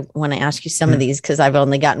time, so I want to ask you some of these because I've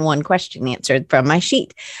only gotten one question answered from my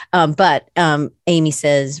sheet. But Amy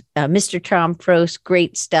says, Mr. Tom Frost,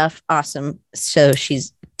 great stuff. Awesome. So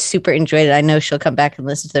she's super enjoyed it. I know she'll come back and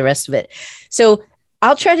listen to the rest of it. So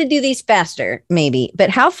I'll try to do these faster, maybe. But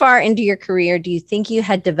how far into your career do you think you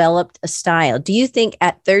had developed a style? Do you think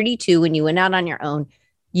at 32, when you went out on your own,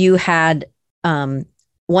 you had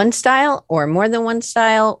one style or more than one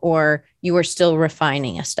style, or you were still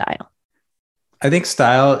refining a style? I think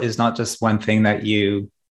style is not just one thing that you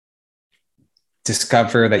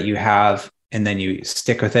discover that you have and then you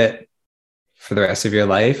stick with it for the rest of your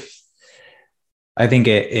life. I think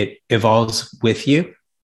it evolves with you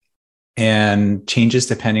and changes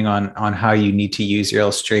depending on how you need to use your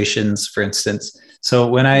illustrations, for instance.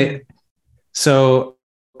 So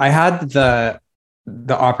I had the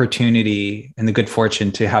opportunity and the good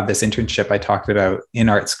fortune to have this internship I talked about in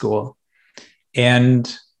art school.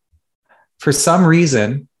 And for some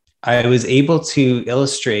reason, I was able to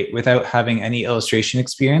illustrate without having any illustration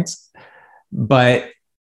experience. But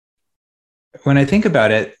when I think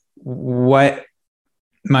about it, what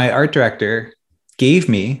my art director gave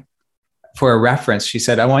me for a reference, she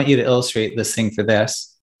said, I want you to illustrate this thing for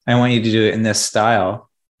this. I want you to do it in this style.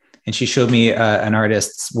 And she showed me an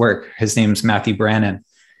artist's work. His name's Matthew Brannan.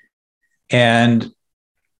 And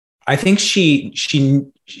I think she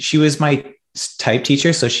was my type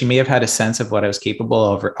teacher, so she may have had a sense of what I was capable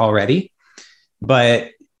of already.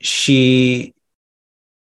 But she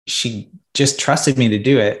just trusted me to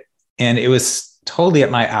do it. And it was totally up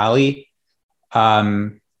my alley.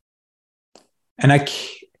 And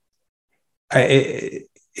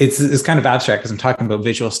it's kind of abstract because I'm talking about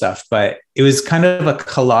visual stuff, but it was kind of a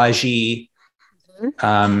collagey,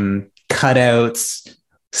 cutouts,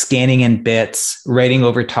 scanning in bits, writing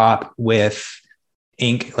over top with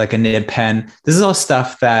ink, like a nib pen. This is all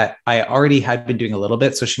stuff that I already had been doing a little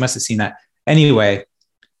bit. So she must have seen that. Anyway,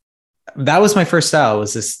 that was my first style,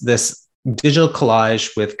 was this digital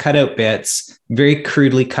collage with cutout bits, very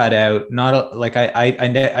crudely cut out. I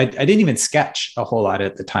didn't even sketch a whole lot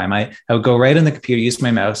at the time. I would go right on the computer, use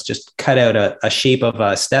my mouse, just cut out a shape of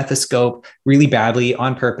a stethoscope really badly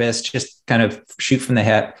on purpose, just kind of shoot from the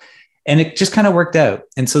hip. And it just kind of worked out.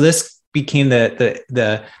 And so this became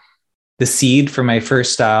the seed for my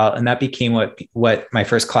first style. And that became what my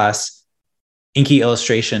first class, Inky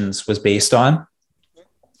Illustrations, was based on.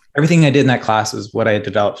 Everything I did in that class was what I had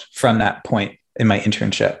developed from that point in my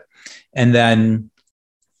internship. And then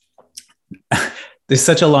there's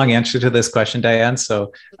such a long answer to this question, Diane.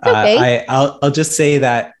 So okay. I'll just say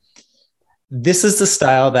that this is the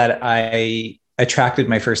style that I attracted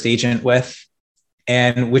my first agent with,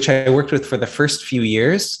 and which I worked with for the first few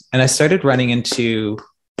years. And I started running into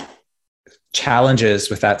challenges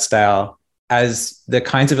with that style as the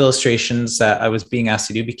kinds of illustrations that I was being asked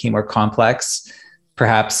to do became more complex.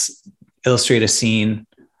 Perhaps illustrate a scene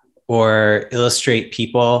or illustrate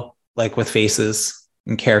people, like with faces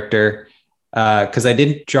and character, because I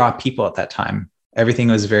didn't draw people at that time. Everything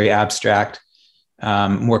was very abstract,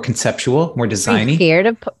 more conceptual, more designy. Are you scared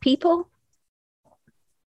of people?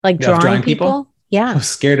 Like drawing people? Yeah. I was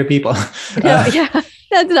scared of people. No, yeah,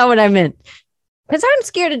 that's not what I meant. Because I'm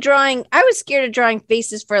scared of drawing. I was scared of drawing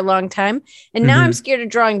faces for a long time. And now I'm scared of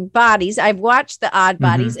drawing bodies. I've watched the Odd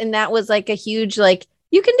Bodies, and that was like a huge, like,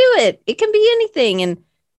 you can do it. It can be anything. And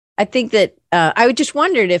I think that I just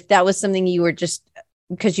wondered if that was something you were just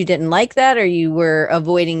because you didn't like that, or you were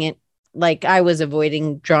avoiding it like I was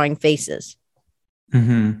avoiding drawing faces.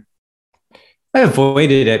 Mm-hmm. I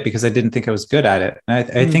avoided it because I didn't think I was good at it.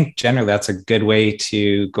 And I think generally that's a good way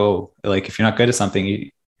to go. Like, if you're not good at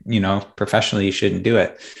something, you know, professionally, you shouldn't do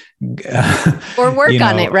it. Or work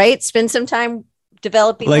on it, right? Spend some time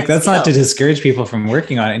developing. Like, that's not to discourage people from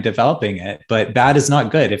working on it and developing it, but bad is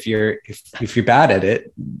not good. If you're bad at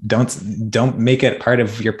it, don't make it part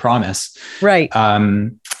of your promise. Right.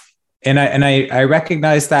 And I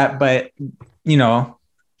recognize that, but you know,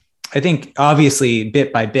 I think obviously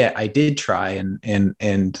bit by bit, I did try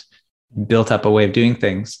and built up a way of doing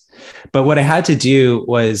things. But what I had to do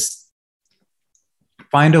was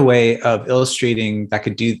find a way of illustrating that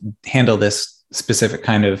could handle this specific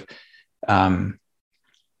kind of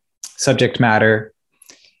subject matter.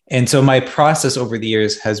 And so my process over the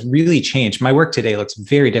years has really changed. My work today looks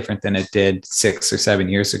very different than it did 6 or 7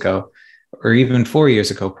 years ago, or even 4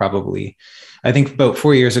 years ago, probably. I think about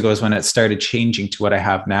 4 years ago is when it started changing to what I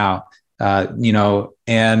have now, you know,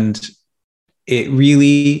 and it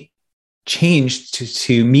really changed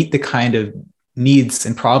to meet the kind of needs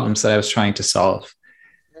and problems that I was trying to solve.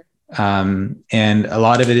 And a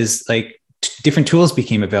lot of it is like different tools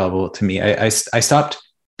became available to me. I stopped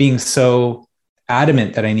being so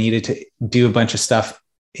adamant that I needed to do a bunch of stuff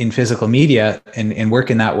in physical media and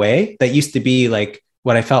work in that way. That used to be like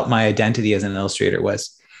what I felt my identity as an illustrator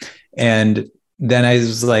was. And then I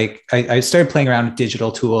was like, I started playing around with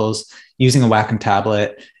digital tools using a Wacom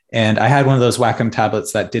tablet. And I had one of those Wacom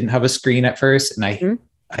tablets that didn't have a screen at first. And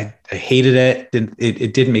I hated it.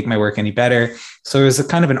 It didn't make my work any better. So it was a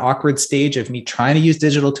kind of an awkward stage of me trying to use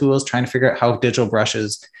digital tools, trying to figure out how digital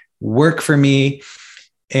brushes work for me.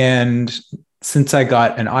 And since I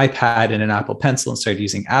got an iPad and an Apple Pencil and started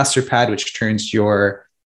using Asterpad, which turns your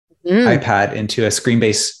iPad into a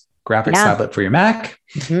screen-based graphics tablet for your Mac,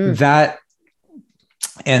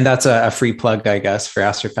 that's a free plug, I guess, for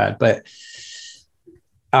Asterpad. But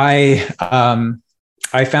I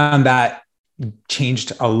found that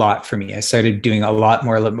changed a lot for me. I started doing a lot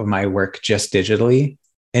more of my work just digitally.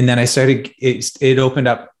 And then it opened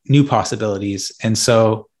up new possibilities. And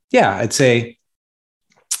so, yeah, I'd say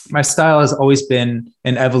my style has always been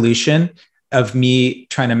an evolution of me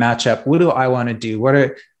trying to match up. What do I want to do? What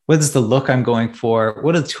is the look I'm going for?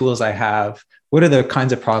 What are the tools I have? What are the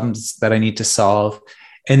kinds of problems that I need to solve?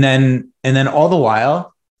 And then all the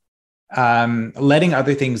while, letting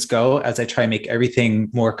other things go as I try to make everything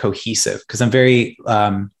more cohesive, because I'm very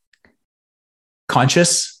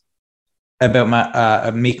conscious about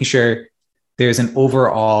my making sure there's an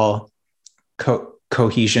overall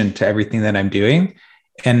cohesion to everything that I'm doing.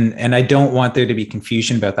 And I don't want there to be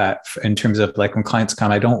confusion about that in terms of like when clients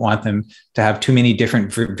come, I don't want them to have too many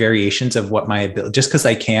different variations of what my ability, just because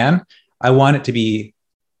I want it to be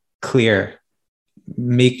clear,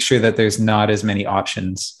 make sure that there's not as many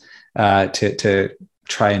options to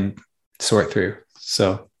try and sort through.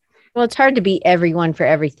 So, well, it's hard to be everyone for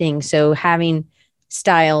everything. So having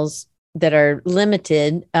styles that are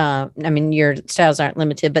limited, I mean, your styles aren't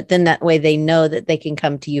limited, but then that way they know that they can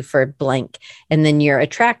come to you for blank, and then you're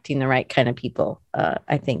attracting the right kind of people,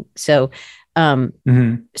 I think. So,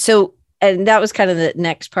 so, and that was kind of the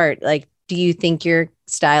next part. Like, do you think your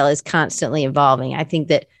style is constantly evolving? I think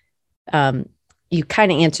that you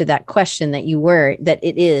kind of answered that question that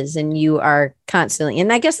it is, and you are constantly,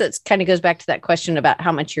 and I guess that's kind of goes back to that question about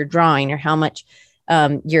how much you're drawing or how much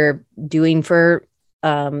you're doing for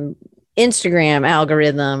Instagram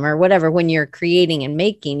algorithm or whatever. When you're creating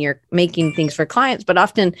and you're making things for clients, but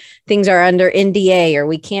often things are under NDA or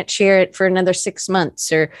we can't share it for another 6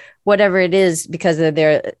 months or whatever it is because of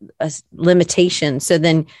their limitation. So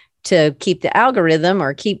then to keep the algorithm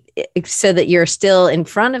or keep it so that you're still in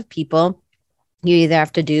front of people, you either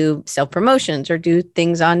have to do self promotions or do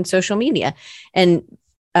things on social media. And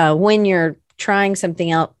when you're trying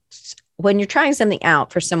something out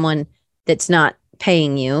for someone that's not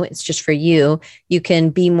paying you, it's just for you, you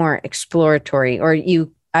can be more exploratory, or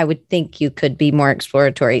I would think you could be more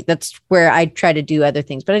exploratory. That's where I try to do other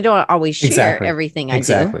things, but I don't always share everything I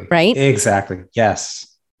do. Right. Exactly. Yes.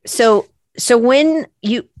 So when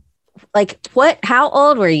you how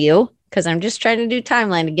old were you? Because I'm just trying to do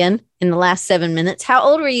timeline again in the last 7 minutes. How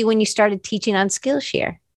old were you when you started teaching on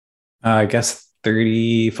Skillshare? I guess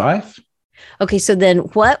 35. Okay. So then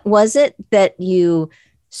what was it that you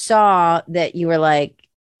saw that you were like,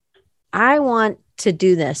 I want to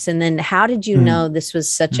do this? And then how did you know this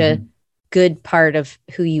was such a good part of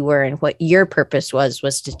who you were and what your purpose was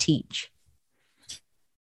to teach?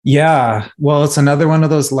 Yeah. Well, it's another one of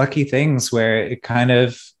those lucky things where it kind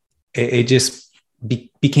of, it just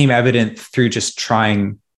became evident through just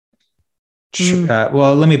trying.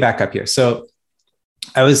 Well, let me back up here. So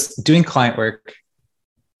I was doing client work,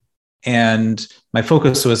 and my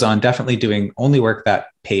focus was on definitely doing only work that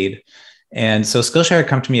paid. And so Skillshare had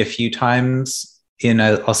come to me a few times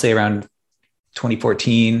I'll say around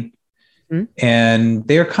 2014. And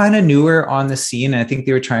they were kind of newer on the scene. And I think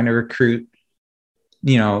they were trying to recruit,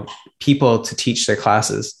 people to teach their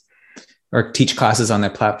classes or teach classes on their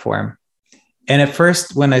platform. And at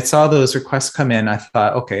first, when I saw those requests come in, I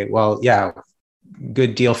thought, okay, well, yeah,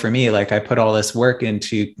 good deal for me. Like I put all this work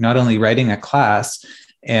into not only writing a class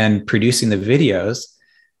and producing the videos,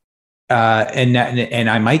 and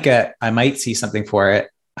I might see something for it.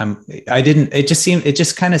 I didn't. It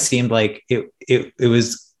just kind of seemed like it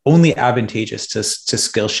was only advantageous to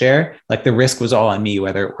Skillshare. Like the risk was all on me,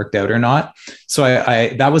 whether it worked out or not. So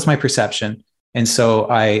I that was my perception, and so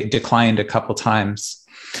I declined a couple times.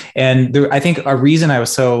 And I think a reason I was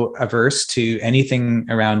so averse to anything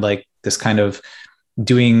around like this kind of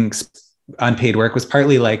doing unpaid work was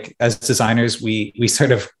partly like as designers, we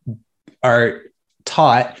sort of are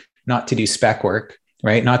taught not to do spec work,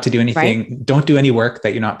 right? Not to do anything, right. Don't do any work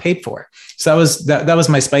that you're not paid for. So that was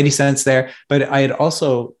my spidey sense there. But I had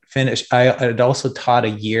also taught a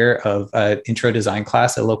year of intro design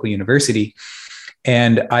class at a local university.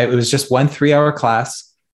 And it was just one 3-hour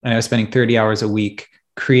class, and I was spending 30 hours a week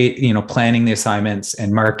create, planning the assignments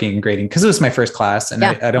and marking and grading, because it was my first class, and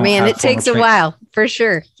I don't have it takes a while for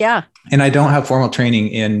sure. Yeah. And I don't have formal training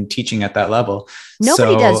in teaching at that level.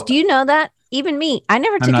 Nobody does. Do you know that? Even me, I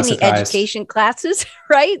never took any education classes,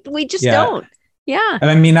 right? We just don't. Yeah.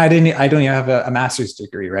 I mean, I don't even have a master's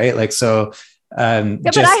degree, right? Like, so, but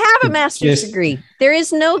I have a master's degree. There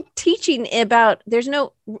is no teaching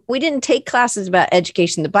we didn't take classes about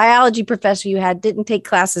education. The biology professor you had didn't take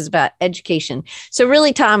classes about education. So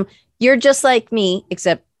really, Tom, you're just like me,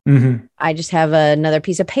 except I just have another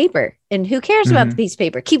piece of paper, and who cares about the piece of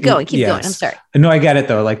paper? Keep going. I'm sorry. No, I get it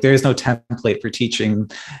though. Like, there is no template for teaching,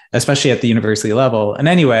 especially at the university level. And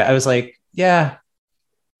anyway, I was like, yeah,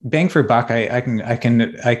 bang for buck. I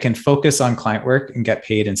can focus on client work and get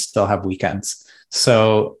paid and still have weekends.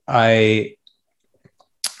 So I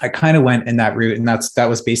kind of went in that route, and that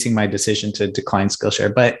was basing my decision to decline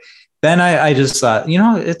Skillshare. But then I just thought,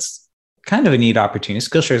 it's kind of a neat opportunity.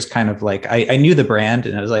 Skillshare is kind of like, I knew the brand,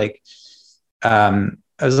 and I was like,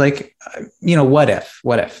 what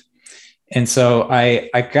if? And so I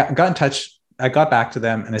got in touch. I got back to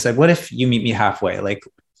them and I said, what if you meet me halfway? Like,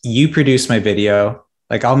 you produce my video,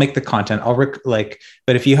 like I'll make the content,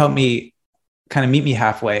 but if you help me kind of meet me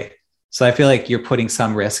halfway. So I feel like you're putting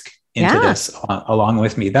some risk into this along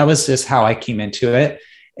with me. That was just how I came into it,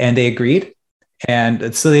 and they agreed.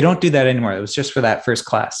 And so they don't do that anymore. It was just for that first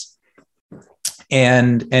class.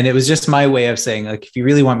 And it was just my way of saying, like, if you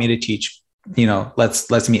really want me to teach,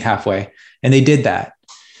 let's meet halfway. And they did that.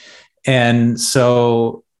 And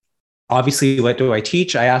so obviously, what do I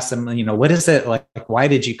teach? I asked them, what is it like? Why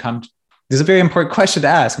did you come? There's a very important question to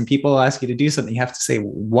ask. When people ask you to do something, you have to say,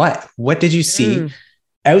 what did you see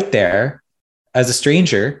out there as a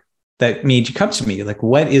stranger that made you come to me? Like,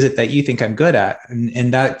 what is it that you think I'm good at?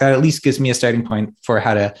 And that at least gives me a starting point for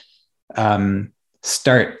how to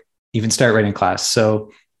start writing class.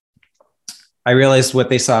 So I realized what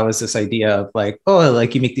they saw was this idea of like, oh,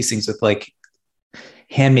 like you make these things with like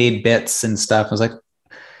handmade bits and stuff. I was like,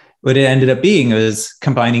 what it ended up being was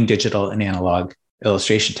combining digital and analog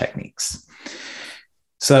illustration techniques.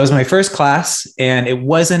 So that was my first class, and it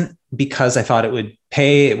wasn't because I thought it would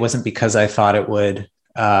pay. It wasn't because I thought it would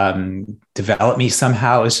develop me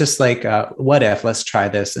somehow. It's just like, what if? Let's try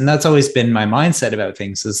this. And that's always been my mindset about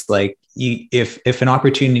things. Is like, if an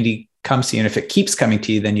opportunity comes to you, and if it keeps coming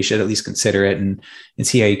to you, then you should at least consider it and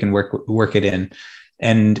see how you can work it in.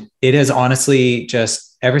 And it is honestly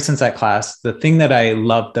just ever since that class, the thing that I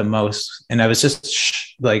loved the most, and I was just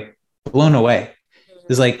like blown away,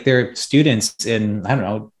 is like there are students in, I don't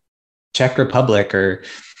know, Czech Republic or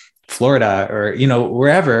Florida or,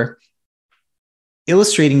 wherever,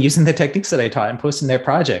 illustrating using the techniques that I taught and posting their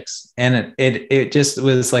projects. And it just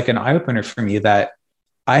was like an eye opener for me that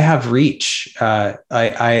I have reach. I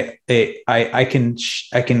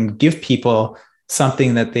can give people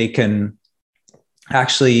something that they can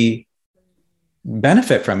actually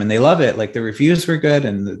benefit from, and they love it. Like, the reviews were good,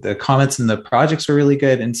 and the comments and the projects were really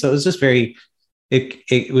good. And so it was just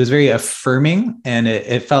it was very affirming, and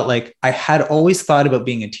it felt like I had always thought about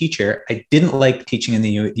being a teacher. I didn't like teaching in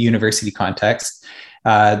the university context.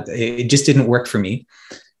 It just didn't work for me.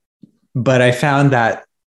 But I found that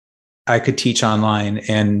I could teach online,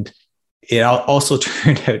 and it also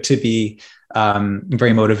turned out to be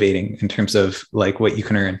very motivating in terms of like what you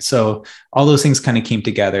can earn. So all those things kind of came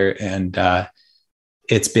together, and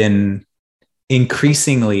it's been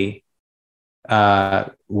increasingly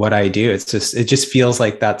what I do. It just feels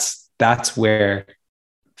like that's where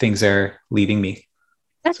things are leading me.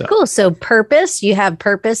 That's cool. So you have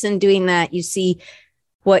purpose in doing that. You see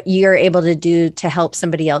what you're able to do to help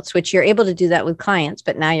somebody else, which you're able to do that with clients,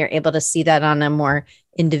 but now you're able to see that on a more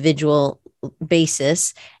individual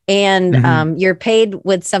basis. And you're paid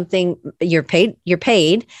with something, you're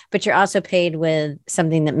paid, but you're also paid with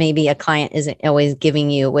something that maybe a client isn't always giving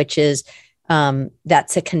you, which is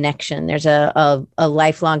that's a connection. There's a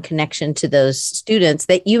lifelong connection to those students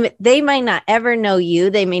that they might not ever know you.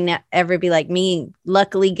 They may not ever be like me,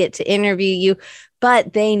 luckily get to interview you,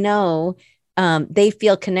 but they know, they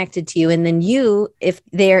feel connected to you. And then if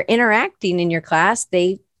they're interacting in your class,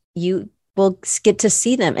 you will get to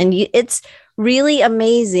see them. And it's really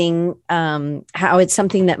amazing how it's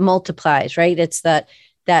something that multiplies, right? It's that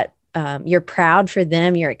you're proud for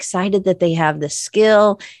them. You're excited that they have the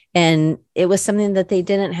skill. And it was something that they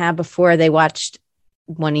didn't have before they watched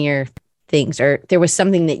one of your things, or there was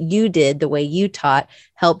something that you did, the way you taught,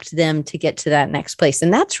 helped them to get to that next place.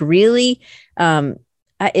 And that's really,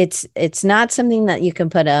 it's not something that you can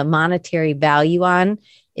put a monetary value on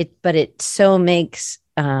it, but it so makes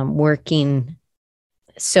working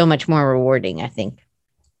so much more rewarding, I think,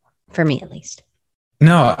 for me at least.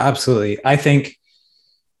 No, absolutely. I think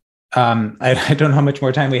I don't know how much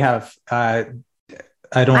more time we have. I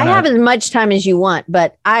don't I want have to. as much time as you want,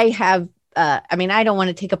 but I have, I mean, I don't want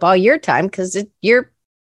to take up all your time because you're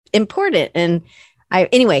important. And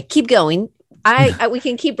anyway, keep going. We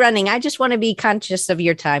can keep running. I just want to be conscious of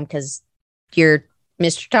your time because you're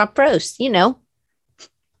Mr. Tom Prost,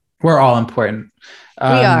 We're all important. we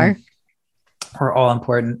are. We're all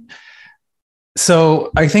important.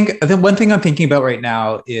 So I think the one thing I'm thinking about right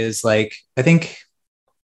now is like, I think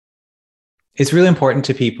it's really important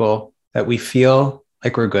to people that we feel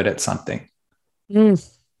like we're good at something.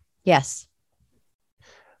 Yes.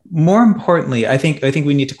 More importantly, I think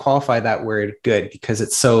we need to qualify that word good because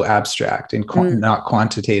it's so abstract and not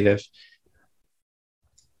quantitative.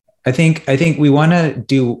 I think we want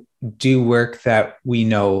to do work that we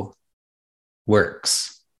know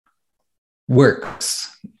works.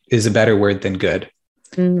 Works is a better word than good.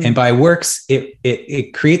 And by works,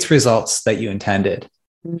 it creates results that you intended,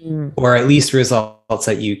 or at least results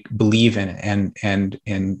that you believe in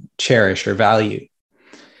and cherish or value.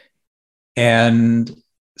 And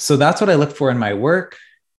so that's what I look for in my work.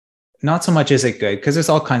 Not so much is it good, because there's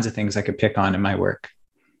all kinds of things I could pick on in my work.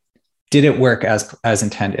 Did it work as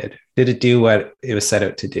intended? Did it do what it was set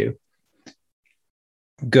out to do?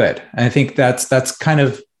 Good. And I think that's kind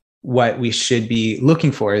of what we should be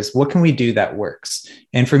looking for, is what can we do that works?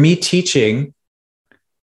 And for me, teaching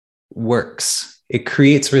works. It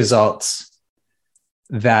creates results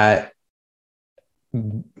that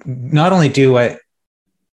not only do what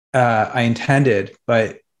I intended,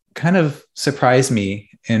 but kind of surprise me,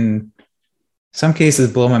 in some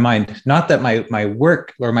cases blow my mind. Not that my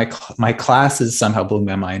work or my classes somehow blew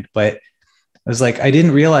my mind, but I was like, I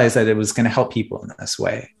didn't realize that it was going to help people in this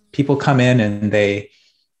way. People come in and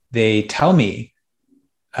they tell me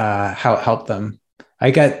how it helped them.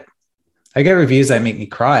 I get reviews that make me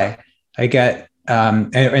cry. I get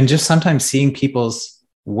and just sometimes seeing people's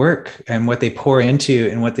work and what they pour into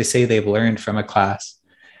and what they say they've learned from a class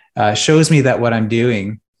shows me that what I'm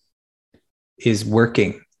doing is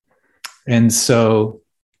working. And so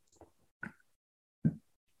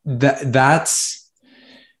that's,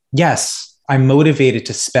 yes, I'm motivated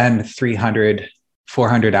to spend 300,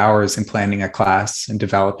 400 hours in planning a class and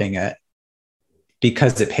developing it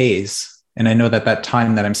because it pays. And I know that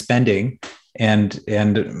time that I'm spending and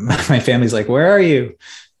my family's like, where are you?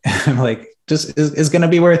 And I'm like, just is going to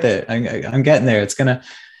be worth it. I'm getting there. It's going to,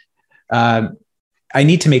 I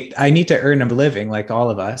need to earn a living like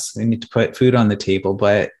all of us. I need to put food on the table,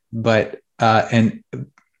 but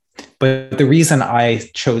the reason I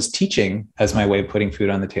chose teaching as my way of putting food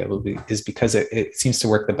on the table is because it seems to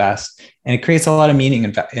work the best, and it creates a lot of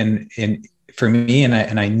meaning in for me.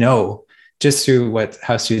 And I know just through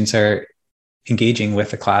how students are engaging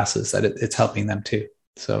with the classes that it's helping them too.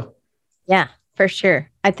 So, yeah, for sure.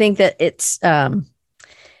 I think that it's,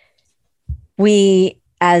 we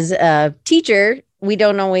as a teacher, we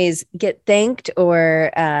don't always get thanked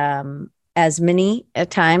or as many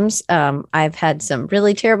at times. I've had some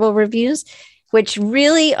really terrible reviews, which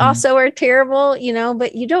really also are terrible,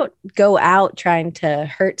 but you don't go out trying to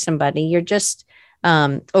hurt somebody. You're just,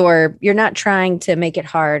 or you're not trying to make it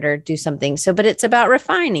hard or do something. So, but it's about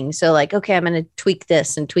refining. So like, okay, I'm going to tweak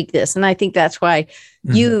this and tweak this. And I think that's why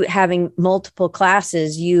you having multiple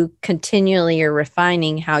classes, you continually are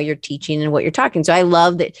refining how you're teaching and what you're talking. So I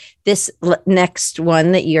love that this next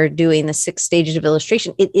one that you're doing, the 6 stages of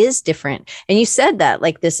illustration, it is different. And you said that,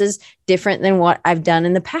 like, this is different than what I've done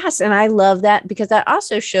in the past. And I love that because that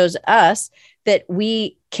also shows us that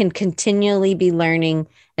we can continually be learning,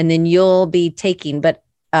 and then you'll be taking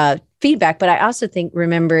feedback. But I also think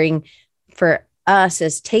remembering for us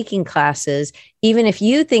as taking classes, even if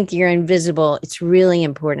you think you're invisible, it's really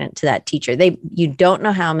important to that teacher. You don't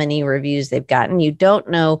know how many reviews they've gotten. You don't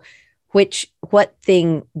know what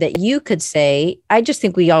thing that you could say. I just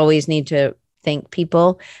think we always need to thank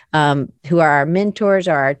people who are our mentors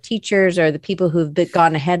or our teachers or the people who've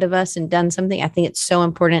gone ahead of us and done something. I think it's so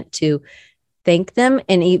important to thank them.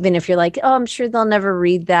 And even if you're like, oh, I'm sure they'll never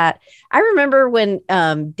read that. I remember when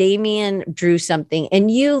Damien drew something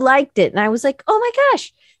and you liked it. And I was like, oh my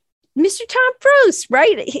gosh, Mr. Tom Prost,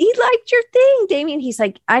 right? He liked your thing, Damien. He's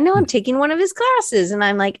like, I know, I'm taking one of his classes. And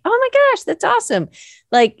I'm like, oh my gosh, that's awesome.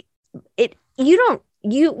 Like we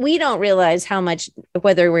don't realize how much,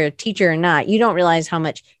 whether we're a teacher or not, you don't realize how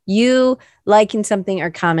much you liking something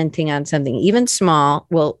or commenting on something, even small,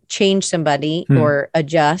 will change somebody or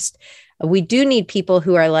adjust. We do need people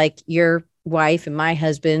who are like your wife and my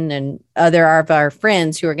husband and other of our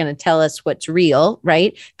friends who are going to tell us what's real,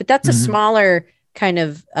 right? But that's a smaller kind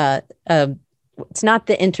of it's not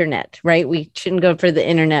the internet, right? We shouldn't go for the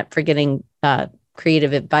internet for getting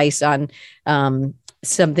creative advice on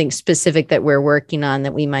something specific that we're working on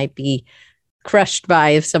that we might be crushed by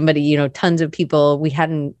if somebody, tons of people, we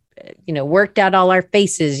hadn't, worked out all our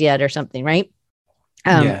faces yet or something, right?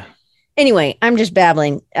 Yeah. Anyway, I'm just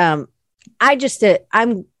babbling. I'm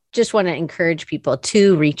just want to encourage people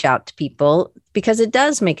to reach out to people because it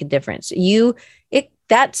does make a difference.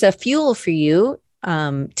 That's a fuel for you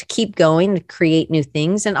to keep going, to create new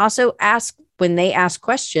things, and also when they ask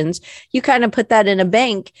questions, you kind of put that in a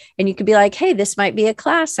bank and you could be like, hey, this might be a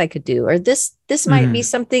class I could do, or this might be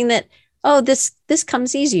something that, this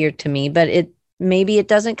comes easier to me, but maybe it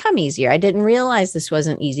doesn't come easier. I didn't realize this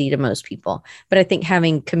wasn't easy to most people, but I think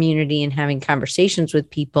having community and having conversations with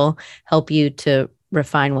people help you to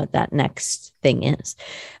refine what that next thing is.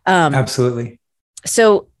 Absolutely.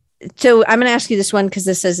 So I'm going to ask you this one because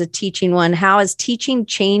this is a teaching one. How has teaching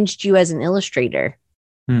changed you as an illustrator?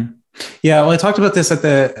 Yeah, well, I talked about this at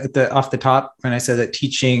the off the top when I said that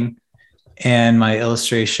teaching and my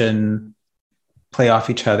illustration play off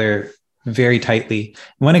each other very tightly.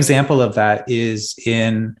 One example of that is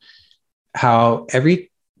in how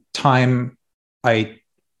every time I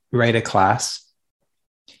write a class,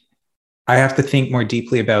 I have to think more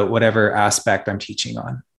deeply about whatever aspect I'm teaching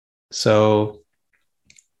on. So,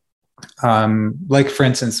 like for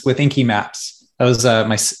instance, with Inky Maps, that was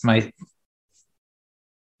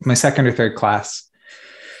my second or third class,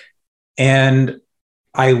 and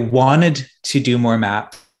I wanted to do more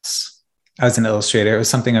maps as an illustrator. It was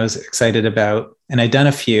something I was excited about, and I'd done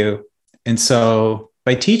a few. And so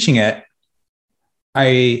by teaching it,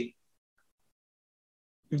 I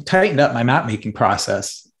tightened up my map making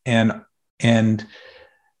process. And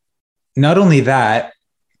not only that,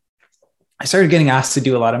 I started getting asked to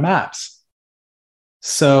do a lot of maps.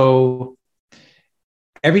 So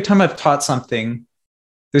every time I've taught something,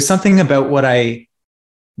 there's something about what I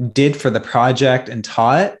did for the project and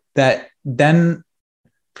taught that then,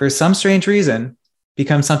 for some strange reason,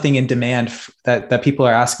 becomes something in demand that people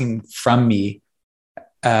are asking from me,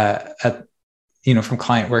 from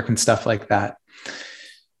client work and stuff like that.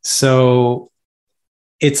 So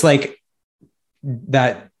it's like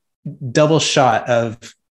that double shot of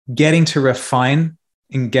getting to refine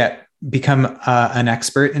and become an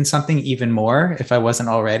expert in something even more if I wasn't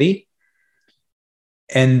already.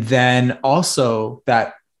 And then also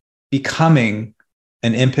that becoming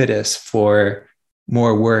an impetus for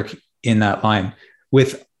more work in that line.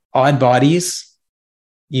 With Odd Bodies,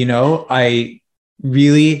 I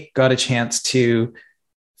really got a chance to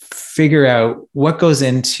figure out what goes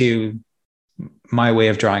into my way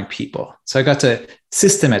of drawing people. So I got to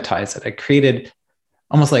systematize it. I created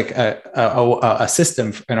almost like a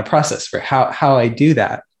system and a process for how I do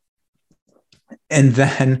that. And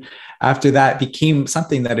then after that became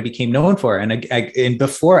something that I became known for. And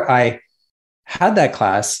before I had that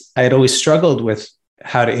class, I had always struggled with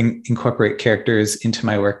how to incorporate characters into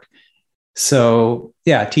my work. So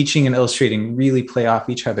yeah, teaching and illustrating really play off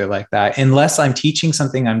each other like that. Unless I'm teaching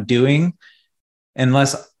something I'm doing,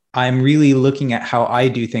 unless I'm really looking at how I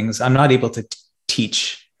do things, I'm not able to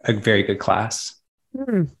teach a very good class.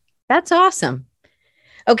 That's awesome.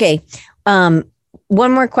 Okay.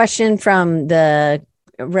 One more question from the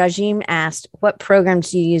Rajim asked, what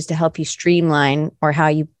programs do you use to help you streamline or how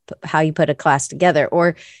you put a class together?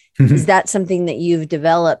 Or is that something that you've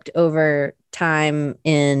developed over time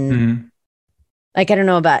in, like, I don't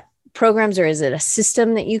know about programs, or is it a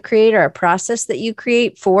system that you create or a process that you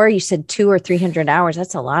create for, you said 200 or 300 hours.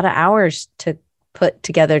 That's a lot of hours to put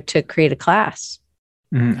together to create a class.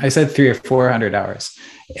 I said 300 or 400 hours,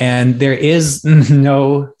 and there is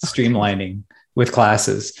no streamlining with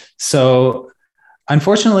classes. So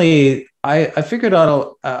unfortunately, I figured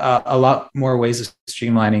out a lot more ways of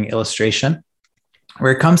streamlining illustration.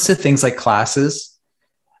 Where it comes to things like classes,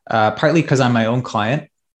 partly because I'm my own client,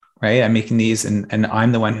 right? I'm making these and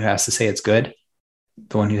I'm the one who has to say it's good,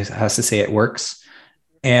 the one who has to say it works.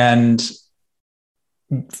 And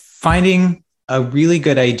finding a really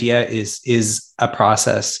good idea is a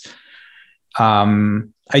process.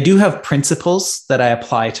 I do have principles that I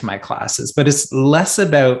apply to my classes, but it's less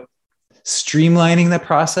about streamlining the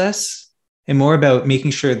process and more about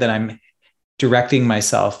making sure that I'm directing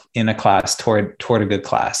myself in a class toward a good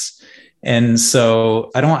class. And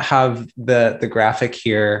so I don't have the graphic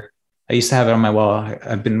here. I used to have it on my wall.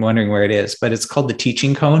 I've been wondering where it is, but it's called the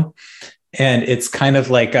teaching cone. And it's kind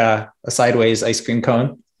of like a sideways ice cream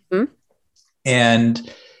cone. Mm-hmm.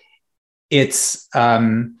 And it's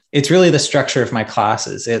really the structure of my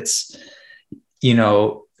classes. It's,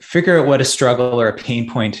 figure out what a struggle or a pain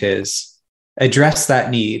point is, address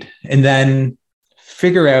that need, and then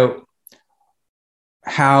figure out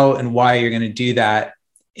how and why you're going to do that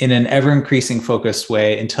in an ever increasing focused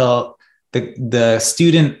way until the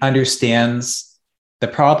student understands the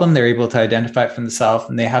problem. They're able to identify it for themselves,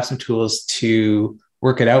 and they have some tools to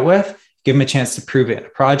work it out with. Give them a chance to prove it in a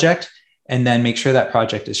project, and then make sure that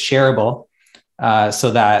project is shareable,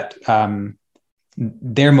 so that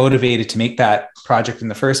they're motivated to make that project in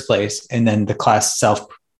the first place. And then the class self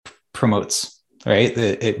promotes, right?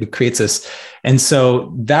 It creates this. And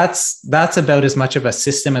so that's about as much of a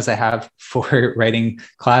system as I have for writing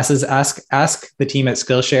classes. Ask the team at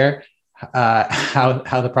Skillshare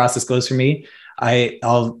how the process goes for me.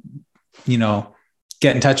 I'll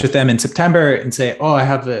get in touch with them in September and say, oh, I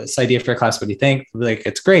have this idea for a class. What do you think? Like,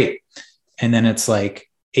 it's great. And then it's like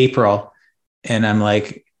April, and I'm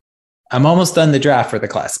like, I'm almost done the draft for the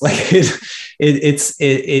class. Like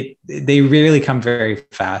they really come very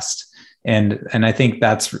fast. And I think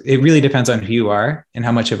it really depends on who you are and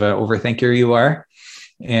how much of an overthinker you are.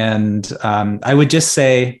 And I would just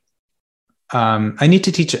say, I need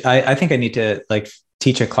to teach. I think I need to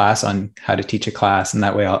teach a class on how to teach a class. And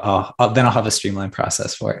that way I'll have a streamlined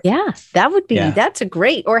process for it. Yeah, that's a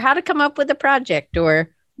great, or how to come up with a project or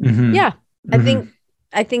I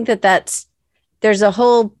think there's a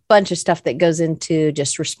whole bunch of stuff that goes into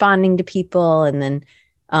just responding to people, and then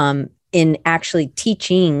in actually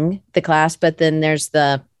teaching the class. But then there's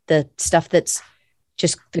the stuff that's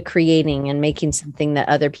just the creating and making something that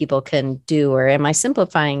other people can do, or am I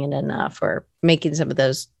simplifying it enough, or making some of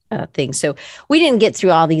those things. So we didn't get through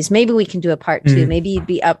all these. Maybe we can do a part two. Maybe you'd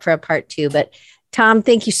be up for a part two. But Tom,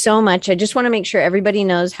 thank you so much. I just want to make sure everybody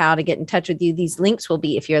knows how to get in touch with you. These links will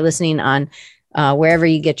be, if you're listening on wherever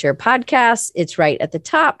you get your podcasts, it's right at the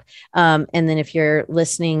top. And then if you're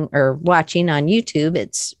listening or watching on YouTube,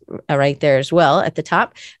 it's right there as well at the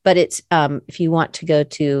top. But it's if you want to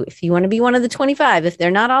be one of the 25, if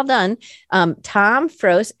they're not all done, Tom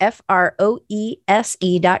Froese,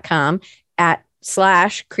 FROESE.com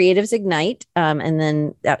 /Creatives Ignite. And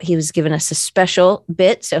then he was giving us a special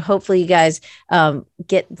bit. So hopefully you guys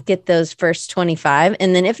get those first 25.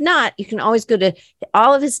 And then if not, you can always go to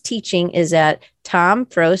all of his teaching is at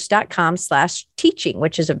tomfroese.com/teaching,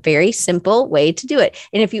 which is a very simple way to do it.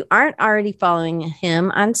 And if you aren't already following him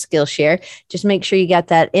on Skillshare, just make sure you got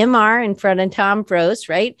that MR in front of Tom Froese,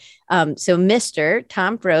 right? So Mr.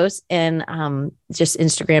 Tom Froese, and just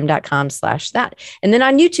Instagram.com/that. And then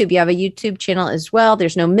on YouTube, you have a YouTube channel as well.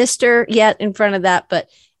 There's no Mr. yet in front of that, but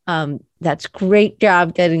that's great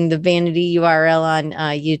job getting the vanity URL on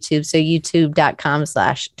YouTube. So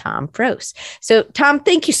youtube.com/Tom Froese. So Tom,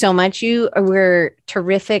 thank you so much. You were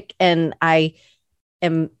terrific. And I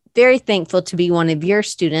am very thankful to be one of your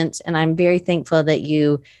students. And I'm very thankful that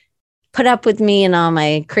you put up with me and all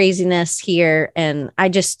my craziness here. And I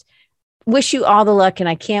just wish you all the luck. And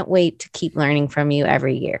I can't wait to keep learning from you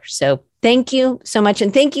every year. So thank you so much.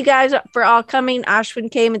 And thank you guys for all coming.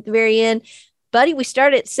 Ashwin came at the very end. Buddy, we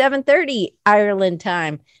start at 7:30 Ireland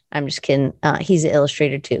time. I'm just kidding. He's an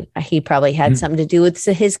illustrator too. He probably had something to do with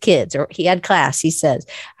his kids, or he had class, he says.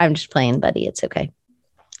 I'm just playing, buddy. It's okay.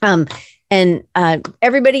 And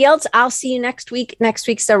everybody else, I'll see you next week. Next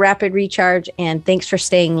week's the Rapid Recharge. And thanks for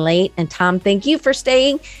staying late. And Tom, thank you for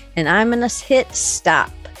staying. And I'm going to hit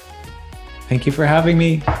stop. Thank you for having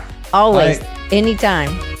me. Always. Bye.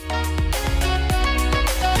 Anytime.